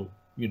still,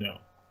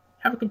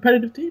 have a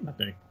competitive team, I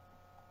think.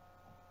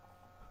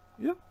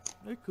 Yeah,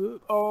 they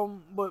could.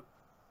 But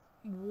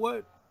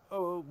what?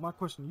 My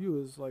question to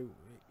you is like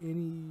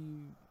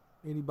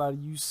anybody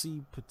you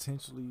see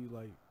potentially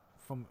like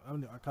from. I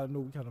mean, I kind of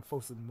know we kind of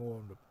focusing more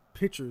on the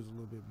pitchers a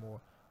little bit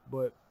more,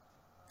 but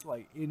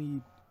like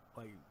any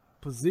like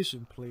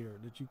position player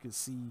that you could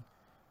see,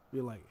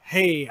 be like,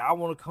 hey, I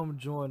want to come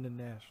join the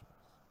Nationals.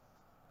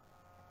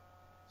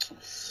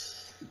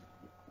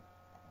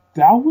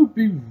 That would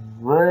be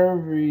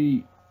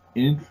very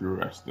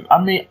interesting.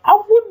 I mean,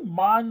 I wouldn't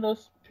mind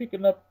us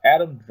picking up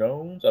Adam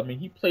Jones. I mean,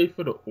 he played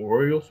for the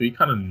Orioles, so he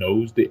kind of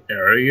knows the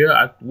area.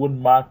 I wouldn't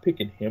mind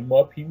picking him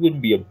up. He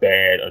wouldn't be a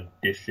bad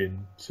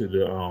addition to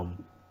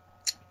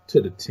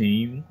the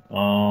team.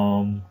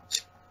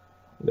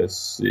 Let's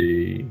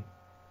see.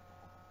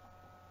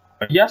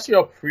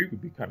 Yasiel Puig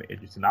would be kind of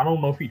interesting. I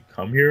don't know if he'd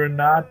come here or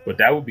not, but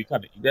that would be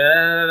kind of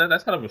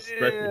that's kind of a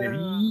stretch with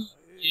him.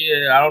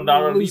 Yeah, I don't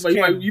know. He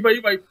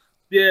might.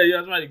 Yeah,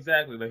 that's right,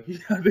 exactly. Like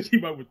I think he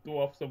might would throw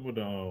off some of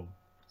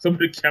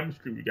the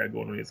chemistry we got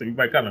going on here, so we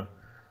might kind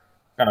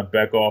of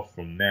back off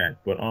from that.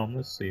 But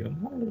let's see.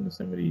 I'm not looking at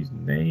some of these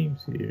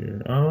names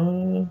here.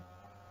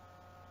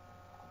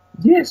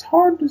 Yeah, it's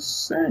hard to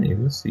say.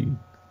 Let's see.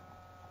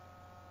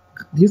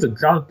 He's a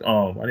Jonathan.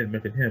 I didn't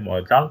mention him.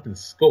 Jonathan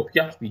Scope.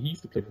 He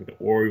used to play for the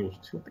Orioles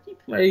too. I think he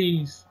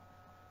plays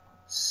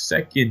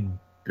second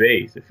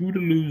base. If you were to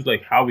lose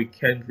like Howie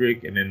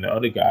Kendrick and then the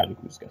other guy,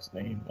 who's got his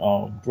name,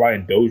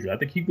 Brian Dozier, I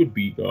think he would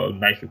be a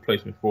nice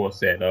replacement for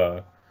us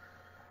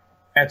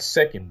at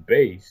second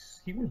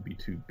base. He wouldn't be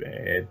too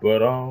bad,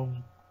 but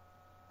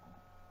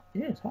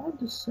yeah, it's hard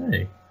to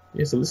say.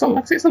 Yeah, so it's a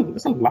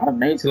lot of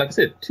names. Like I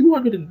said,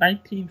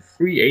 219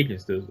 free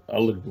agents that's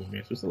eligible,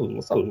 man. So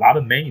it's a lot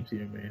of names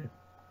here, man.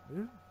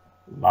 Yeah.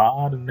 A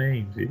lot of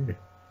names here.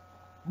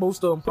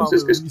 Most of them probably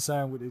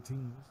re-sign with their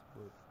teams.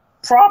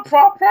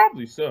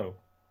 Probably so.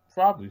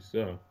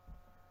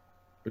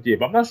 But yeah,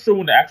 I'm not sure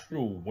when the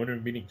actual winter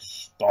meetings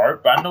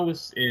start. But I know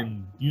it's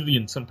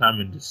usually sometime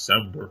in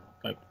December,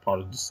 like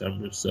part of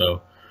December.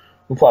 So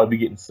we'll probably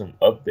be getting some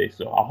updates.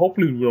 So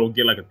hopefully we don't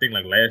get like a thing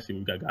like last year.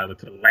 We got guys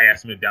to the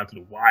last minute down to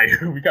the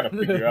wire. We got to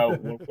figure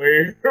out one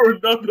way or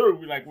another.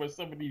 We like where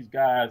some of these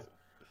guys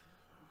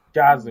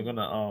are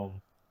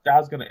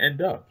gonna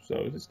end up. So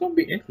it's gonna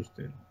be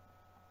interesting.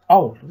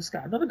 Oh,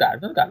 another guy, a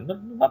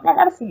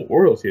lot of former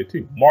Orioles here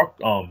too. Mark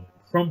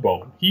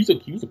Crumbone. He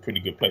was a pretty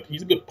good player.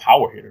 He's a good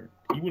power hitter.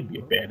 He wouldn't be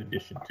a bad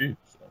addition too.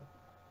 So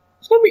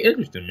it's gonna be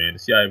interesting, man, to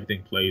see how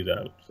everything plays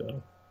out.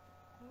 So,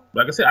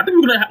 like I said, I think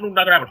we're not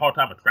gonna have a hard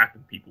time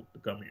attracting people to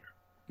come here.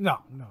 No.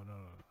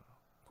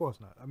 Of course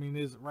not. I mean,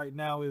 right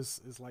now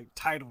it's like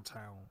title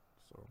town.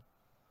 So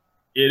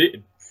it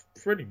is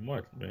pretty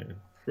much, man.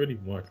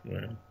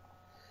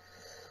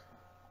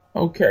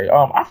 Okay.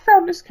 I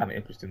found this kind of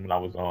interesting when I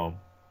was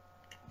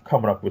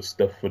coming up with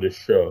stuff for this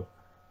show.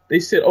 They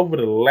said over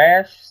the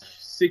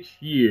last 6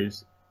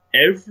 years,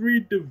 every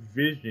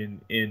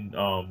division in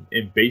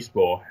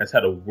baseball has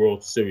had a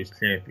World Series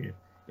champion.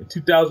 In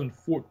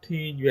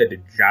 2014, you had the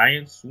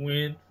Giants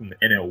win from the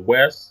NL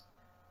West.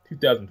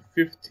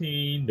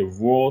 2015, the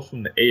Royals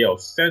from the AL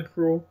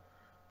Central.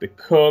 The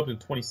Cubs in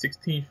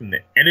 2016 from the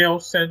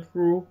NL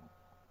Central.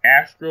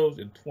 Astros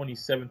in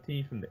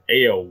 2017 from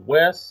the AL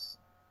West.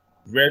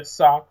 Red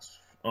Sox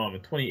in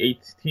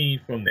 2018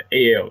 from the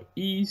AL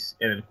East.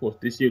 And, of course,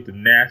 this year the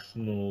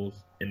Nationals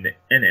in the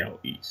NL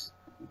East.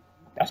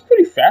 That's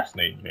pretty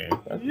fascinating, man.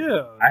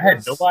 I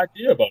had no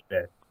idea about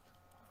that.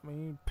 I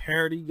mean,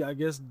 parity, I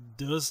guess,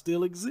 does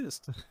still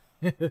exist.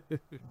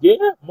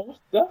 Yeah,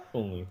 most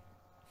definitely.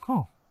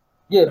 Huh.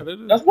 Yeah,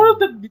 that's one of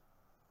the.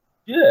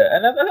 Yeah,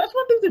 and that's one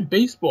of the things in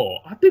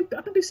baseball. I think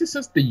they said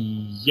since the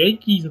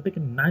Yankees, I think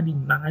in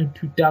 '99,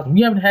 2000,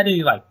 we haven't had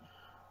any like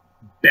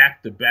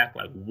back-to-back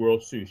like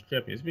World Series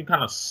champions. It's been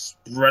kind of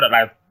spread out.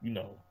 Like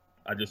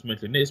I just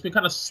mentioned it. It's been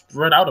kind of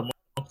spread out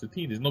amongst the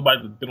teams. There's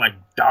nobody that's been like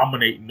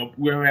dominating.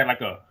 We haven't had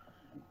like a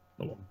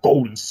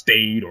Golden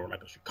State or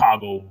like a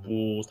Chicago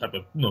Bulls type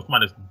of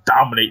somebody that's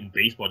dominating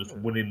baseball, just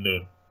winning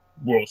the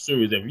World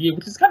Series every year,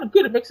 which is kind of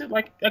good. It makes it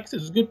like I said,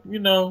 it's good.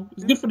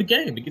 It's good for the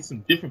game to get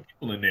some different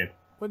people in there.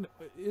 But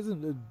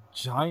isn't the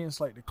Giants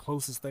like the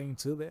closest thing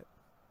to that?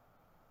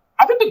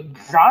 I think the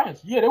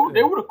Giants, they were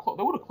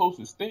the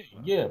closest thing,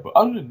 yeah. But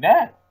other than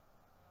that,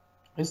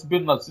 it's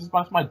been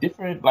my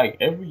different like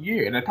every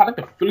year, and I kind of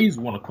like the Phillies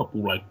won a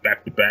couple like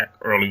back to back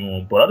early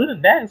on. But other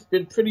than that, it's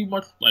been pretty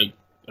much like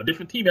a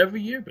different team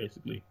every year,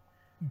 basically.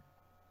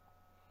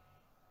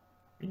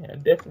 Yeah,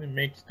 it definitely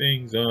makes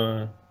things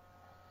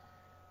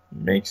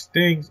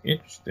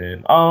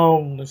interesting.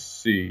 Let's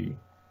see.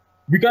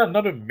 We got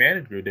another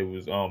manager that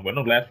was I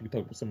know last week we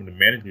talked about some of the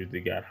managers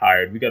that got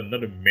hired. We got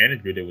another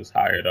manager that was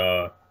hired.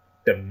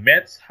 The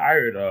Mets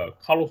hired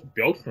Carlos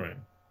Beltran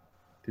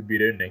to be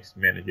their next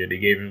manager. They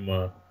gave him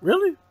a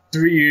really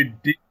 3-year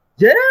deal.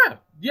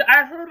 Yeah.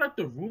 I heard like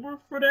the rumor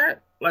for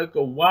that like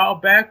a while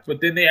back, but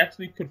then they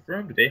actually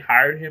confirmed it. They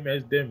hired him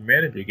as their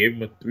manager. Gave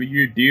him a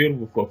 3-year deal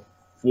with a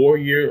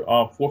fourth year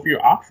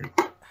option.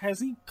 Has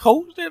he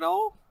coached at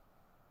all?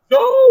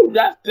 No,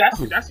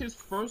 that's his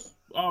first.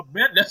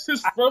 That's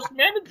his first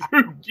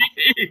manager.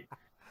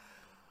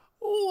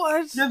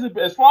 What?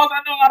 As far as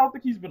I know, I don't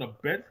think he's been a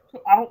bench.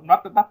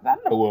 Not that I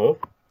know of.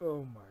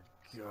 Oh my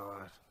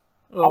god!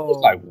 I was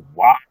like,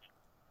 wow.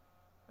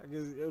 I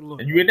guess,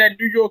 look, and you in that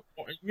New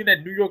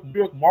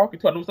York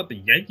market too. I know it's not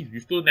the Yankees. You're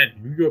still in that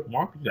New York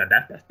market.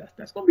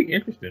 That's gonna be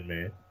interesting,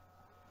 man.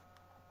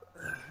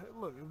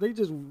 Look, if they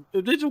just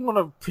want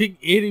to pick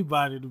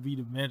anybody to be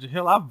the manager,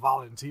 hell, I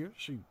volunteer.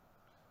 Shoot.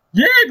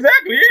 Yeah,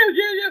 exactly.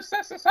 Yeah.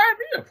 Sign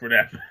me up for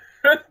that.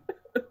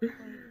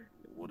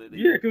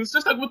 Yeah, because it's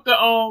just like with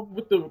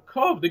the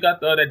Cubs, they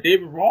got that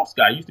David Ross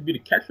guy. He used to be the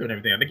catcher and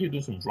everything. I think he was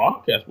doing some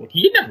broadcast work.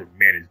 He never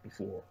managed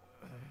before.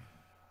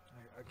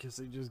 I guess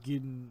they're just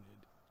getting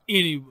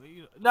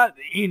not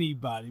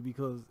anybody,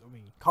 because I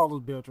mean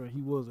Carlos Beltran,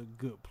 he was a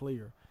good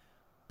player,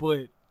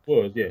 but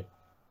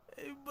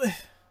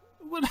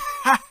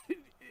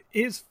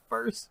his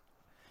first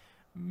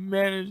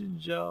managing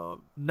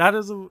job, not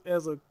as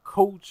a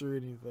coach or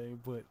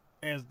anything, but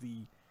as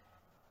the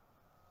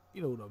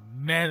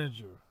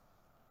manager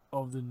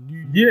of the New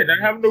York. Yeah, not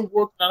having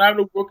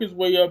to work his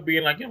way up,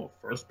 being like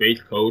first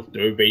base coach,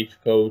 third base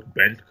coach,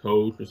 bench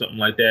coach, or something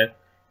like that,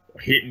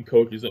 or hitting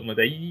coach or something like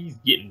that. He's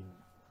giving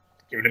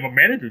him a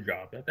manager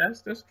job.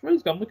 That's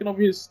crazy. I'm looking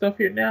over his stuff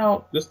here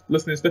now, just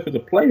listening to stuff as a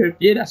player.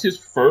 Yeah, that's his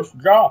first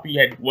job. He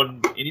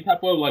wasn't any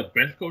type of like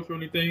bench coach or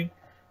anything.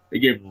 They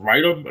gave him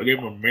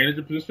a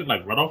manager position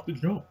like right off the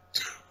jump.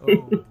 Oh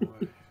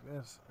boy,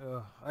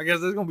 I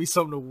guess there's gonna be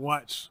something to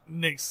watch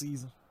next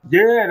season.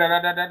 Yeah,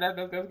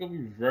 that's gonna be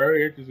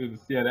very interesting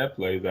to see how that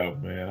plays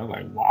out, man. I'm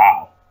like,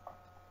 wow,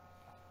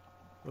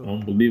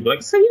 unbelievable. Like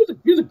I said,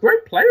 he was a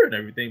great player and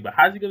everything, but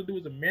how's he gonna do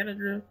as a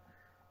manager?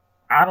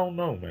 I don't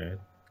know, man.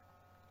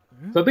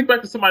 Mm-hmm. So I think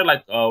back to somebody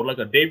like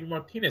a David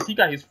Martinez. He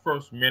got his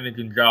first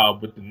managing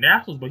job with the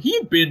Nationals, but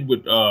he'd been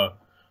with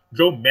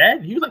Joe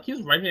Madden. He was like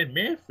his right-hand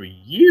man for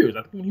years.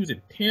 I think when he was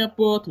in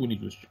Tampa to when he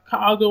was in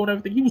Chicago and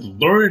everything, he was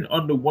learning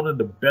under one of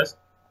the best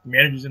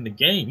managers in the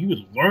game. He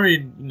was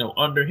learning,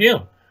 under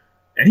him.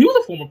 And he was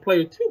a former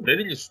player too, but they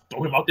didn't just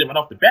throw him out there right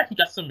off the bat. He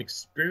got some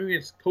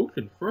experience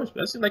coaching first. But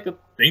that seems like a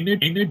thing they're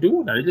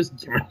doing now. They're just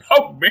giving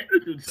out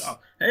manager jobs.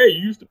 Hey,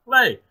 you used to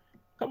play.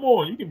 Come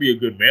on, you can be a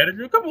good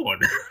manager. Come on.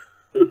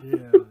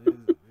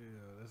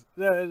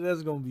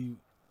 That's gonna be.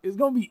 It's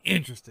gonna be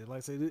interesting. Like I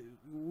said,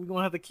 we're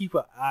gonna have to keep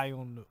an eye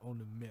on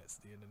the Mets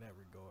then in that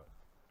regard.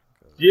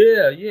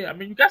 Yeah. I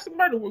mean, you got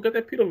somebody to work. Got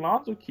that Pete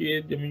Alonso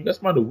kid. I mean, you got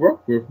somebody to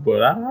work with,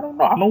 but I don't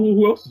know. I don't know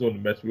who else is on the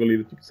Mets really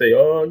that you can say,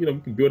 we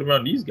can build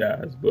around these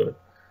guys. But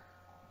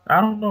I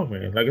don't know,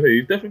 man. Like I said,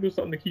 it's definitely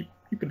something to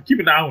keep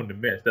an eye on the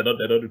Mets. That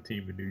other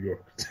team in New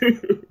York.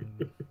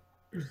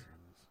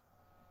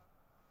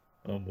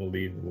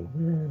 Unbelievable,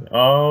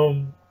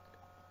 man.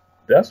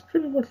 That's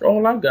pretty much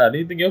all I got.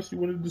 Anything else you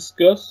want to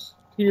discuss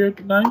here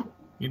tonight?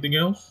 Anything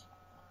else?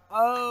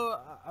 I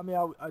mean,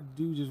 I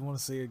do just want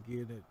to say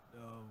again that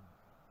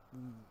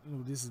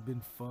this has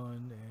been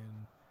fun,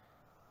 and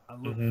I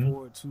look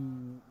forward to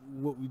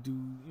what we do,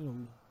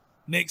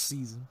 next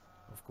season,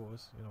 of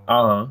course.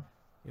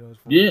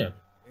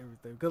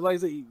 Everything. Because like I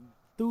say,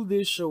 through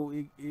this show,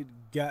 it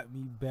got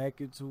me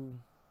back into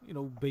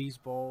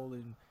baseball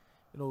and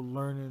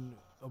learning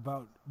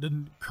about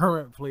the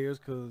current players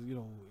because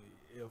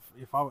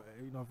if I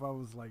if I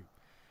was like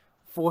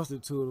forced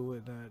into it or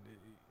whatnot,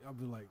 I'd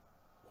be like,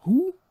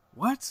 who?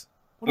 What?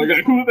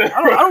 Okay, who's that?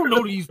 I don't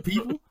know these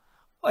people.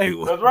 Like,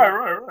 that's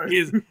right.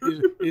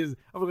 Is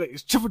I'm like,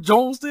 is Chipper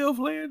Jones still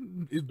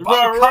playing? Is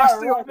Bobby Right, Cox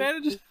still right.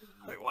 managing?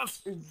 Like, what?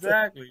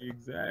 Exactly.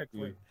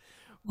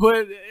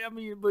 But I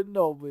mean, but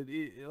no, but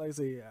like I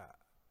say,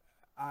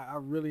 I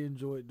really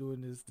enjoyed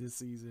doing this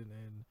season,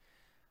 and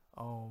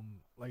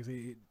like I say,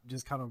 it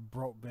just kind of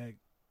brought back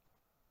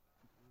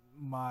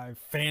my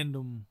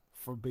fandom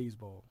for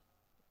baseball.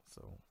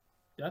 So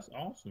that's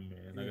awesome,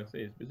 man. Like I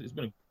said, it's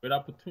been a great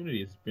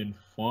opportunity. It's been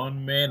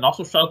fun, man. And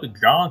also shout out to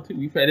John too.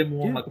 We've had him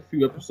on like a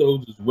few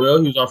episodes as well.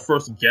 He was our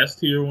first guest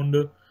here on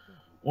the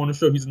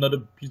show. He's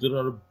another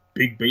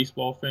big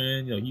baseball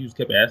fan. He was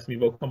kept asking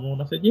me about coming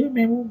on. I said, yeah,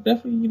 man, we'll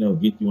definitely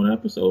get you on an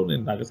episode.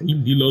 And like I said,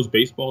 he loves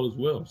baseball as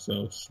well.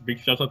 So big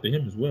shout out to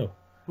him as well.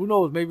 Who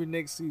knows? Maybe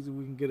next season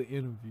we can get an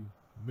interview.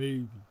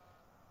 Maybe.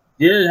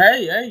 Yeah,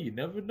 hey, you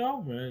never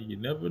know, man. You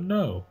never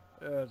know.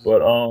 Just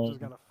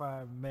gotta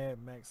find Mad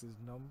Max's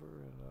number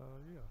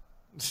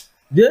and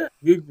yeah,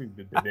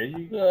 there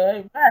you go.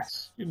 Hey,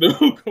 Max,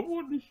 come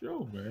on the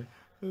show, man.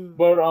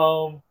 But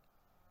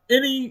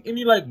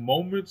any like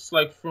moments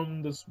like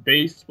from this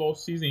baseball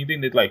season, anything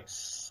that like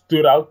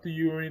stood out to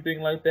you or anything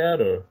like that,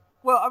 or?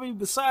 Well, I mean,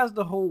 besides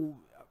the whole,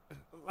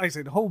 like I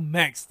said, the whole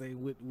Max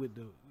thing with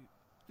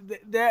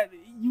that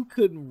you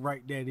couldn't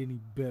write that any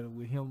better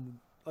with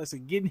him. Like I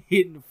said, getting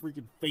hit in the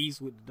freaking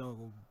face with the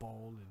doggone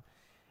ball, and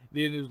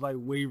then it was like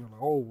wavering,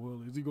 like, oh,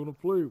 well, is he going to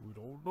play? We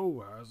don't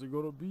know. How's it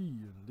going to be?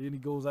 And then he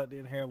goes out there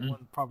and have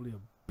one probably of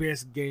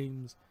best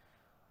games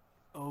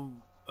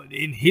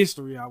in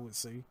history, I would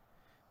say,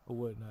 or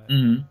whatnot.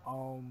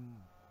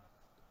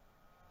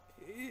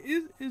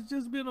 It's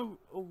just been a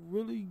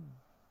really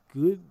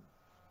good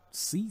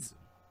season.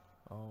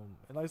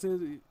 And like I said,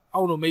 I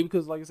don't know, maybe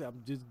because like I said,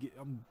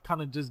 I'm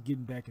kind of just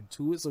getting back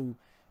into it, so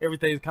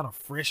everything's kind of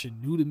fresh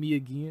and new to me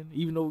again.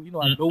 Even though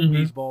I know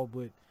baseball,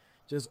 but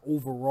just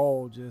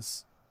overall,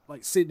 just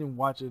like sitting and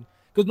watching.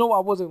 Because I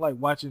wasn't like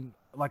watching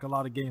like a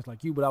lot of games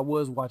like you, but I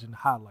was watching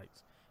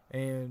highlights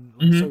and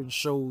like certain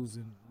shows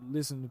and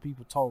listening to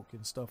people talk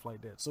and stuff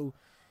like that. So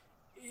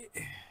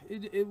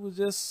it was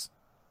just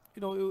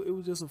it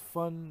was just a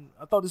fun.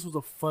 I thought this was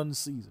a fun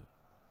season.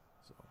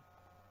 So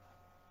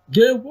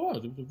yeah, it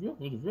was. It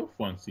was a real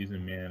fun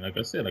season, man. Like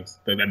I said, like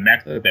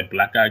that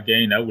black eye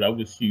game that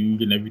was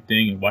huge and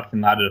everything, and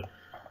watching how the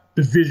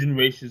division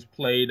races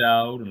played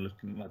out and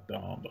looking like the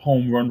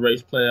home run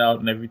race play out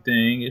and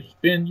everything. It's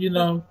been,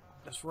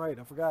 That's right.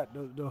 I forgot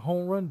the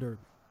home run derby.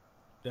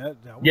 That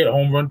was the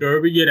home run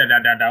derby. Yeah,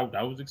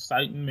 that was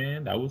exciting,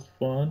 man. That was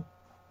fun.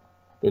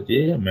 But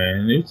yeah,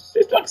 man, it's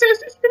like I said,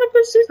 it's been a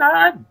good season.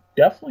 I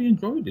definitely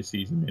enjoyed this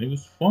season, man. It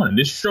was fun. And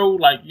this show,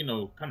 like,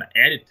 kind of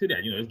added to that.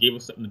 It gave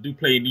us something to do,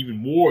 playing even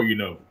more,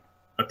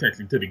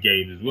 attention to the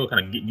games as well.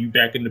 Kind of getting you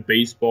back into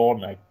baseball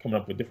and like coming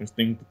up with different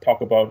things to talk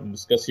about and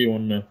discuss here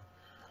on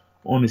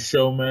the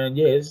show, man.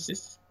 Yeah,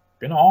 it's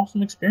been an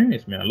awesome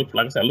experience, man. I look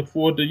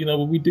forward to,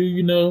 what we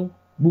do,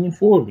 moving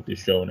forward with this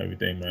show and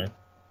everything, man.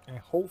 And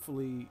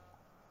hopefully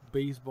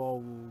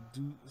baseball will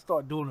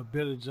start doing a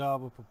better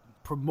job of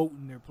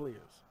promoting their players.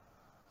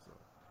 So.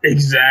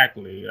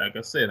 Exactly. Like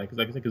I said,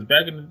 because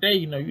back in the day,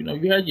 you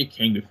had your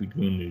King Griffey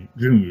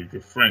Jr.,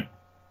 your Frank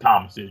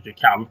Thomases, your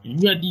Cal.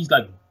 You had these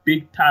like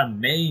big time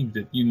names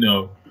that that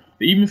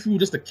even if you were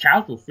just a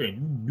casual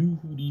fan, you knew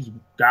who these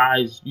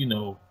guys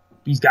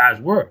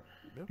were.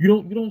 Yep.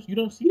 You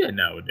don't see that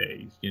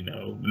nowadays.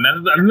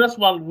 And that's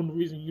why one of the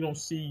reasons you don't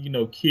see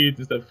kids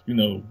and stuff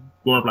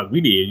growing up like we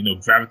did.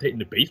 Gravitating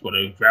to baseball,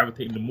 they're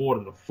gravitating to more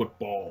to the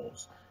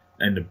footballs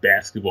and the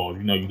basketballs.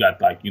 You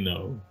got like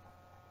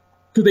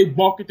because they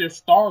market their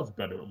stars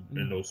better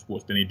in those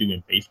sports than they do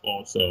in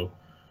baseball. So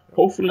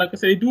hopefully, like I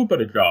said, they do a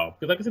better job.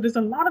 Because like I said, there's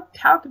a lot of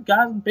talented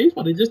guys in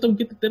baseball. They just don't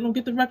get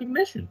the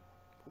recognition,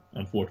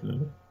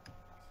 unfortunately.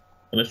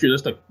 Unless you're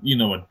just a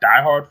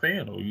diehard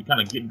fan, or you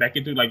kind of getting back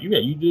into like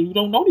you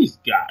don't know these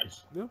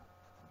guys. Yeah,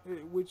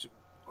 which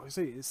like I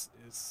say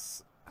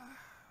it's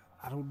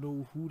I don't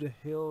know who the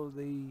hell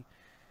they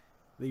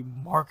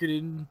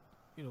marketing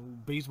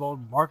baseball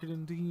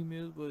marketing team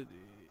is, but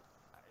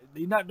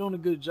they're not doing a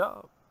good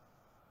job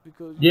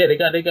because they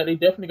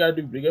definitely got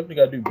to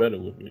do better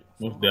with it.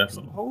 Most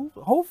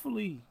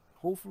definitely.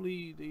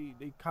 Hopefully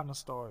they kind of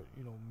start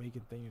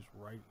making things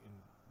right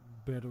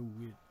and better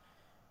with.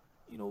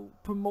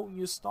 Promoting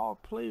your star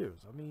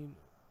players. I mean,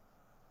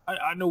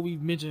 I know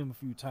we've mentioned him a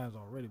few times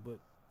already, but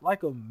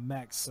like a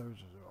Max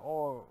Scherzer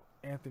or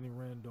Anthony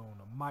Rendon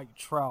or Mike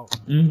Trout,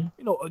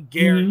 a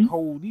Garrett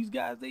Cole, these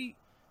guys, they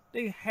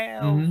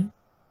have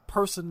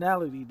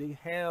personality. They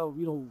have,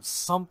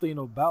 something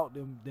about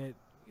them that,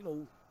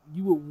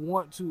 you would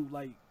want to,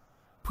 like,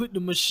 put the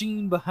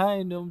machine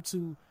behind them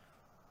to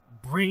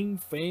bring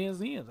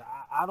fans in.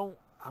 I don't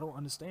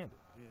understand it.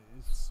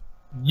 It's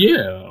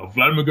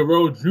Vladimir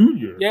Guerrero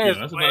Jr. Yeah,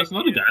 that's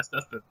another guy.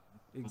 That's the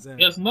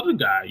Exactly. There's another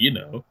guy,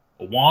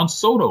 a Juan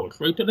Soto,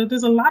 Trey Turner.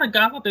 There's a lot of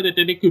guys out there that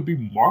they could be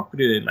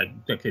marketed like,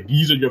 okay,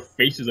 these are your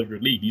faces of your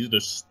league. These are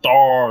the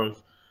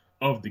stars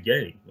of the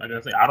game. Like I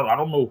say, I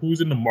don't know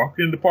who's in the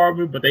marketing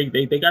department, but they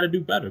got to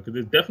do better because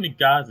there's definitely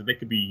guys that they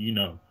could be,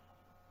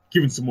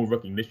 giving some more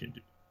recognition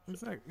to.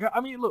 Exactly. I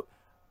mean, look.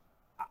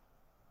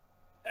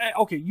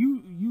 Okay,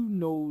 you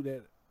know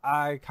that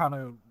I kind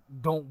of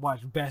don't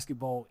watch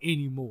basketball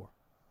anymore,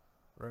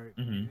 right?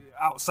 Mm-hmm.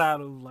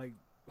 Outside of like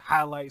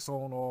highlights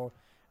on or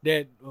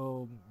that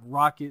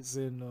Rockets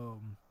and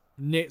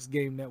Nets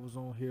game that was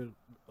on here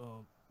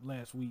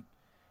last week,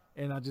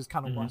 and I just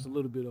kind of watched a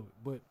little bit of it.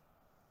 But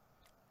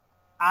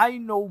I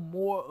know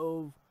more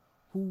of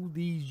who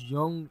these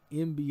young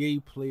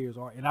NBA players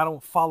are, and I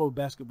don't follow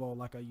basketball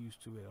like I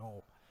used to at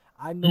all.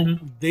 I know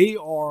who they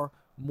are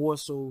more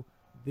so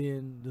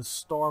than the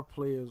star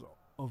players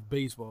of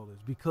baseball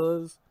is,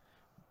 because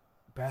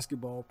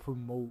basketball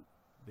promote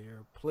their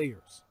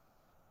players.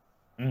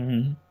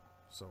 Mm-hmm.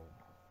 So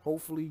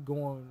hopefully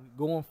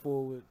going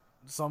forward,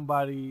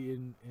 somebody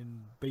in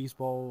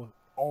baseball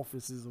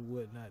offices or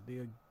whatnot,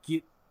 they'll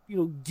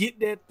get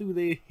that through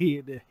their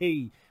head that,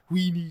 hey,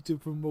 we need to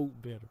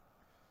promote better.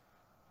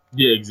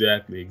 Yeah,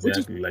 exactly.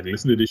 Like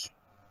listen to this show.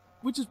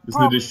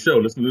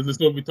 Listen to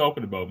what we're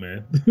talking about,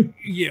 man.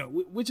 Yeah,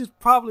 which is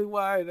probably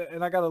why,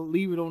 and I gotta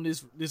leave it on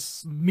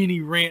this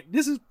mini rant.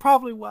 This is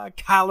probably why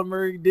Kyler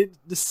Murray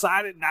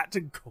decided not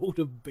to go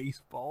to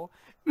baseball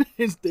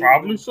instead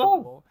probably of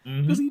so,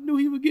 because he knew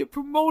he would get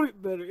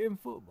promoted better in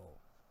football.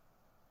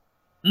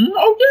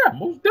 Oh yeah,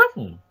 most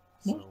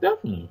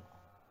definitely.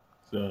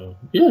 So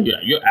yeah,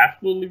 you're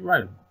absolutely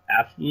right.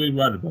 Absolutely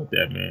right about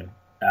that, man.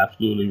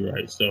 Absolutely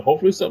right. So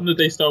hopefully it's something that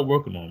they start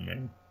working on,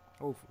 man.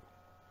 Hopefully.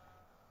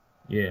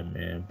 Yeah,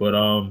 man. But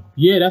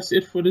yeah, that's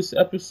it for this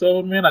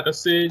episode, man. Like I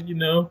said,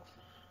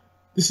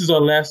 this is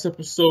our last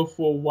episode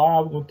for a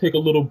while. We're gonna take a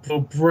little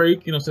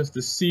break, since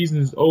the season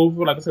is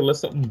over. Like I said, let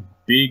something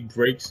big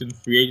breaks in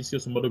free agency or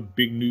some other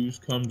big news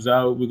comes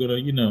out. We're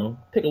gonna,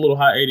 take a little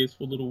hiatus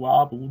for a little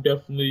while, but we'll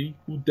definitely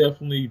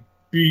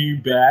be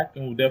back,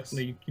 and we'll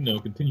definitely,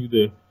 continue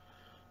to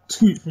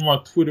tweet from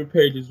our Twitter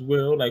page as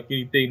well, like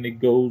anything that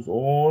goes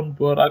on.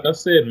 But like I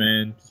said,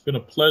 man, it's been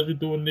a pleasure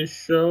doing this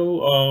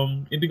show.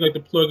 Anything like to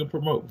plug and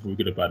promote before we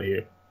get up out of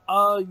here?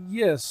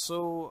 Yes.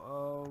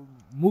 So,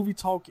 movie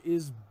talk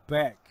is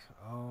back.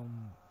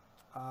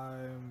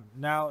 I'm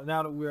now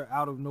that we're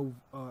out of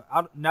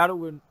now that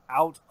we're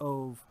out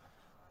of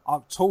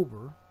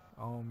October,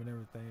 and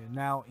everything, and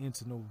now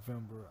into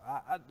November,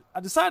 I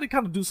decided to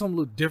kind of do something a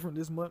little different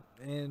this month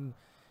and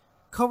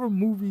cover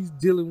movies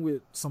dealing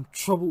with some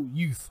troubled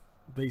youth,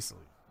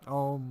 basically. I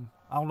don't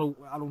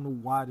know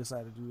why I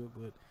decided to do it,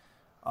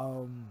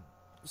 but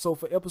so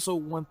for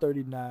episode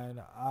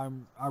 139,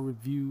 I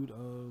reviewed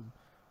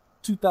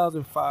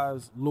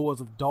 2005's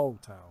Lords of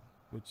Dogtown,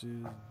 which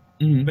is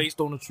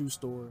based on a true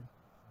story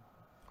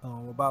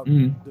about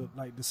the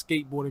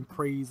skateboarding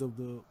craze of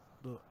the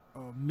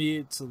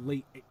mid to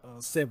late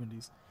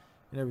 70s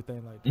and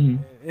everything like that.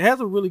 It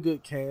has a really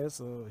good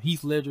cast.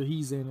 Heath Ledger,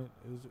 he's in it.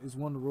 It's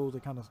one of the roles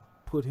that kind of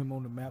put him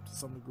on the map to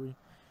some degree,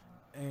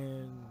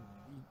 and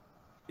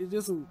it's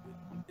just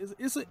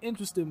it's an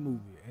interesting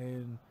movie.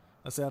 And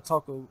I say I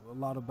talk a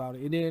lot about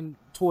it, and then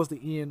towards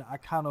the end, I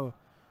kind of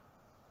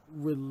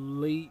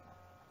relate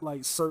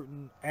like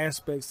certain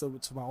aspects of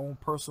it to my own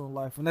personal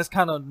life, and that's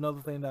kind of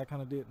another thing that I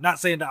kind of did. Not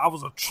saying that I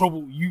was a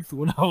troubled youth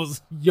when I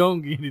was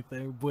young or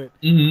anything, but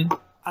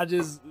I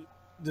just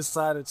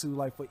decided to,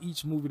 like, for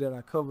each movie that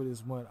I cover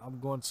this month, I'm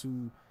going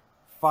to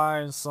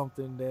find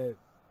something that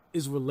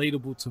is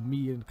relatable to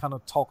me and kind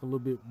of talk a little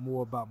bit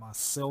more about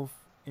myself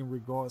in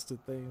regards to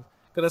things,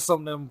 because that's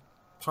something that I'm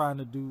trying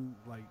to do.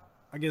 Like,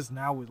 I guess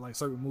now with like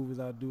certain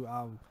movies I do,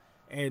 I'll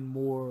add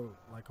more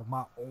like of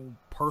my own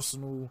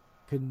personal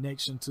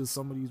connection to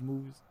some of these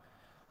movies.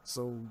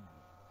 So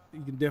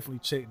you can definitely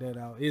check that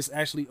out. It's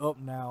actually up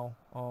now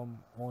on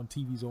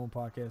TV's own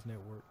podcast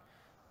network.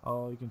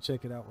 You can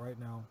check it out right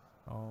now.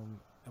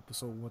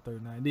 Episode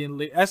 139.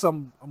 Then as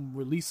I'm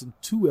releasing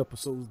 2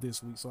 episodes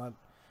this week, so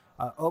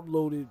I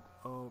uploaded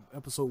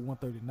episode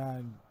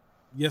 139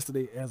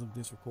 yesterday as of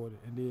this recorded,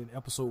 and then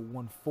episode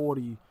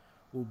 140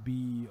 will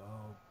be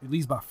at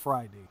least by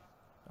Friday,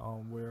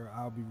 where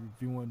I'll be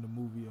reviewing the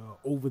movie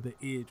Over the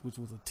Edge, which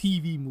was a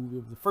TV movie.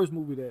 It was the first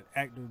movie that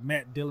actor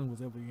Matt Dillon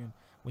was ever in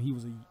when he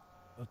was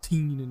a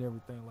teen and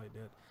everything like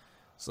that.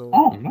 So,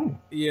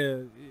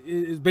 yeah,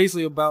 it's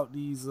basically about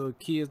these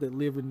kids that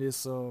live in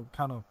this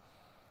kind of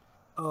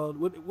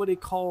what they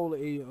call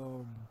a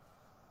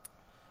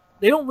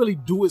they don't really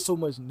do it so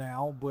much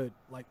now, but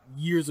like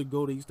years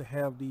ago they used to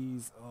have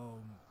these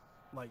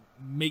like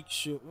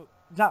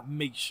not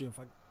makeshift.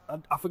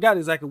 I forgot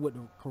exactly what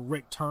the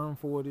correct term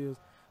for it is,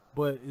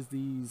 but it's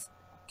these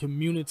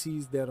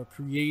communities that are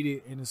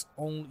created, and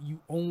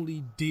you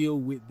only deal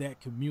with that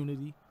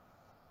community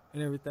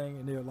and everything,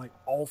 and they're like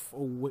off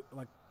away,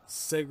 like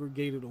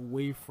segregated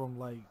away from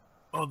like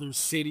other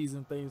cities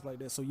and things like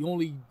that. So you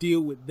only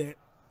deal with that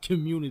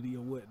community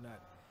or whatnot.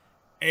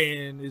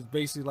 And it's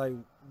basically like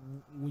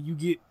when you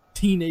get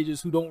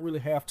teenagers who don't really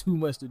have too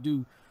much to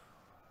do,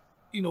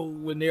 you know,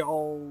 when they're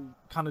all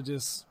kind of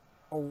just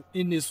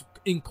in this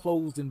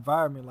enclosed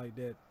environment like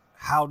that,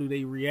 how do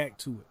they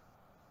react to it?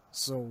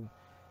 So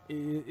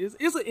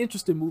it's an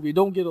interesting movie. It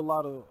don't get a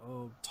lot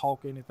of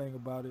talk or anything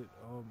about it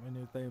and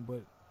everything,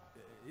 but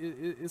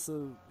it's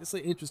an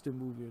interesting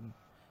movie and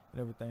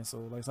everything. So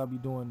like I'll be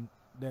doing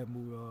that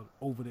movie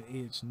Over the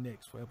Edge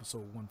next for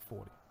episode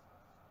 140.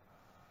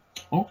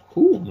 Oh,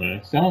 cool,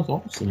 man. Sounds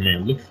awesome,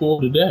 man. Look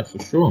forward to that for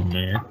sure,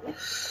 man.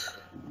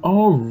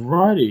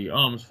 Alrighty.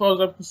 As far as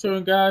I'm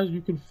concerned, guys,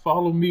 you can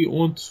follow me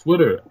on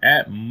Twitter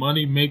at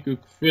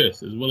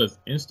MoneymakerChris, as well as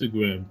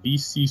Instagram,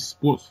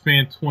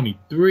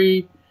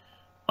 DCSportsFan23.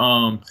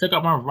 Check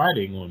out my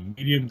writing on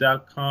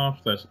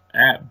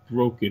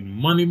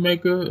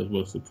medium.com/@brokenmoneymaker, as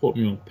well as support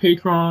me on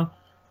Patreon,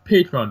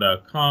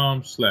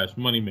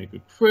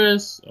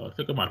 patreon.com/moneymakerchris.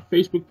 Check out my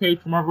Facebook page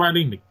for my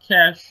writing, The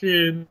Cash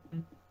In,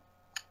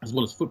 as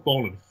well as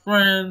Football and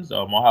Friends.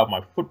 I'll have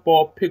my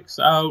football picks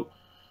out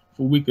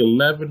for week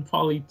 11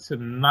 probably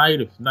tonight.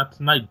 If not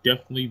tonight,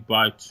 definitely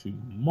by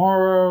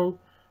tomorrow.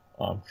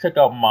 Check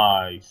out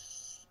my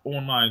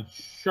online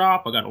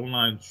shop. I got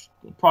online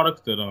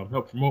products that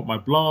help promote my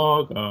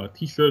blog,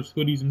 t-shirts,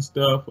 hoodies, and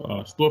stuff.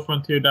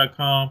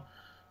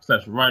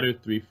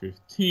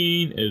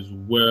 Storefrontier.com/writer315, as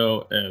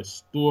well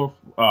as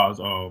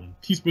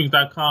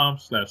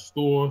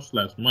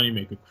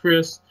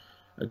teesprings.com/store/moneymakerchris.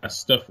 I got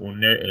stuff on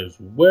there as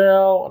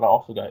well, and I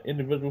also got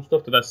individual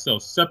stuff that I sell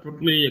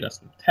separately. I got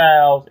some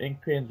towels,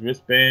 ink pens,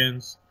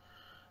 wristbands.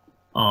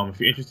 If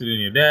you're interested in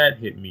any of that,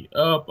 hit me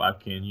up. I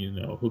can,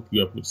 hook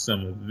you up with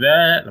some of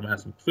that. I'm gonna have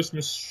some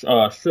Christmas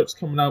strips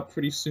coming out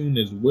pretty soon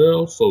as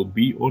well, so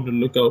be on the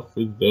lookout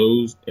for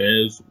those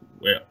as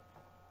well.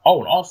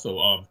 Oh, and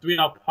also, 3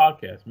 and Out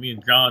Podcast. Me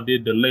and John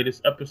did the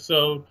latest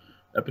episode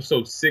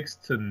 6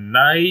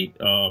 tonight.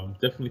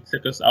 Definitely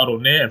check us out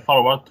on there and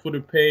follow our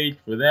Twitter page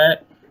for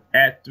that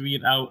at 3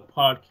 and Out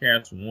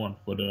Podcast 1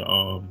 for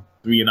the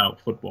 3 and Out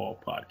Football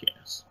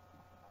Podcast.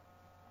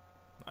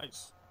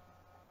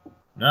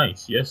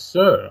 Nice, yes,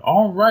 sir.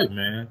 All right,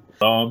 man.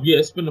 Yeah,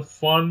 it's been a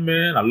fun,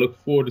 man. I look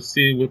forward to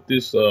seeing what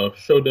this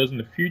show does in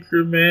the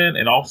future, man.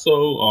 And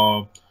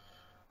also,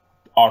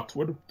 our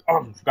Twitter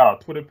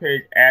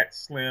page at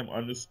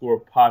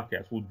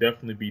 @slam_podcast. We'll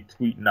definitely be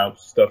tweeting out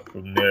stuff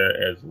from there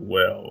as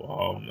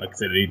well. Like I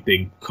said,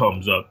 anything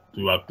comes up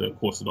throughout the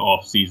course of the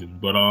off season.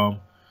 But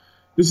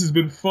this has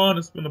been fun.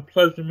 It's been a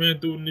pleasure, man,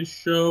 doing this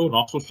show. And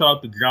also shout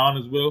out to John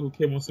as well, who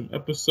came on some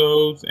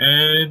episodes.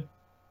 And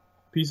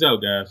peace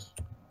out, guys.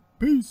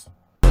 Peace.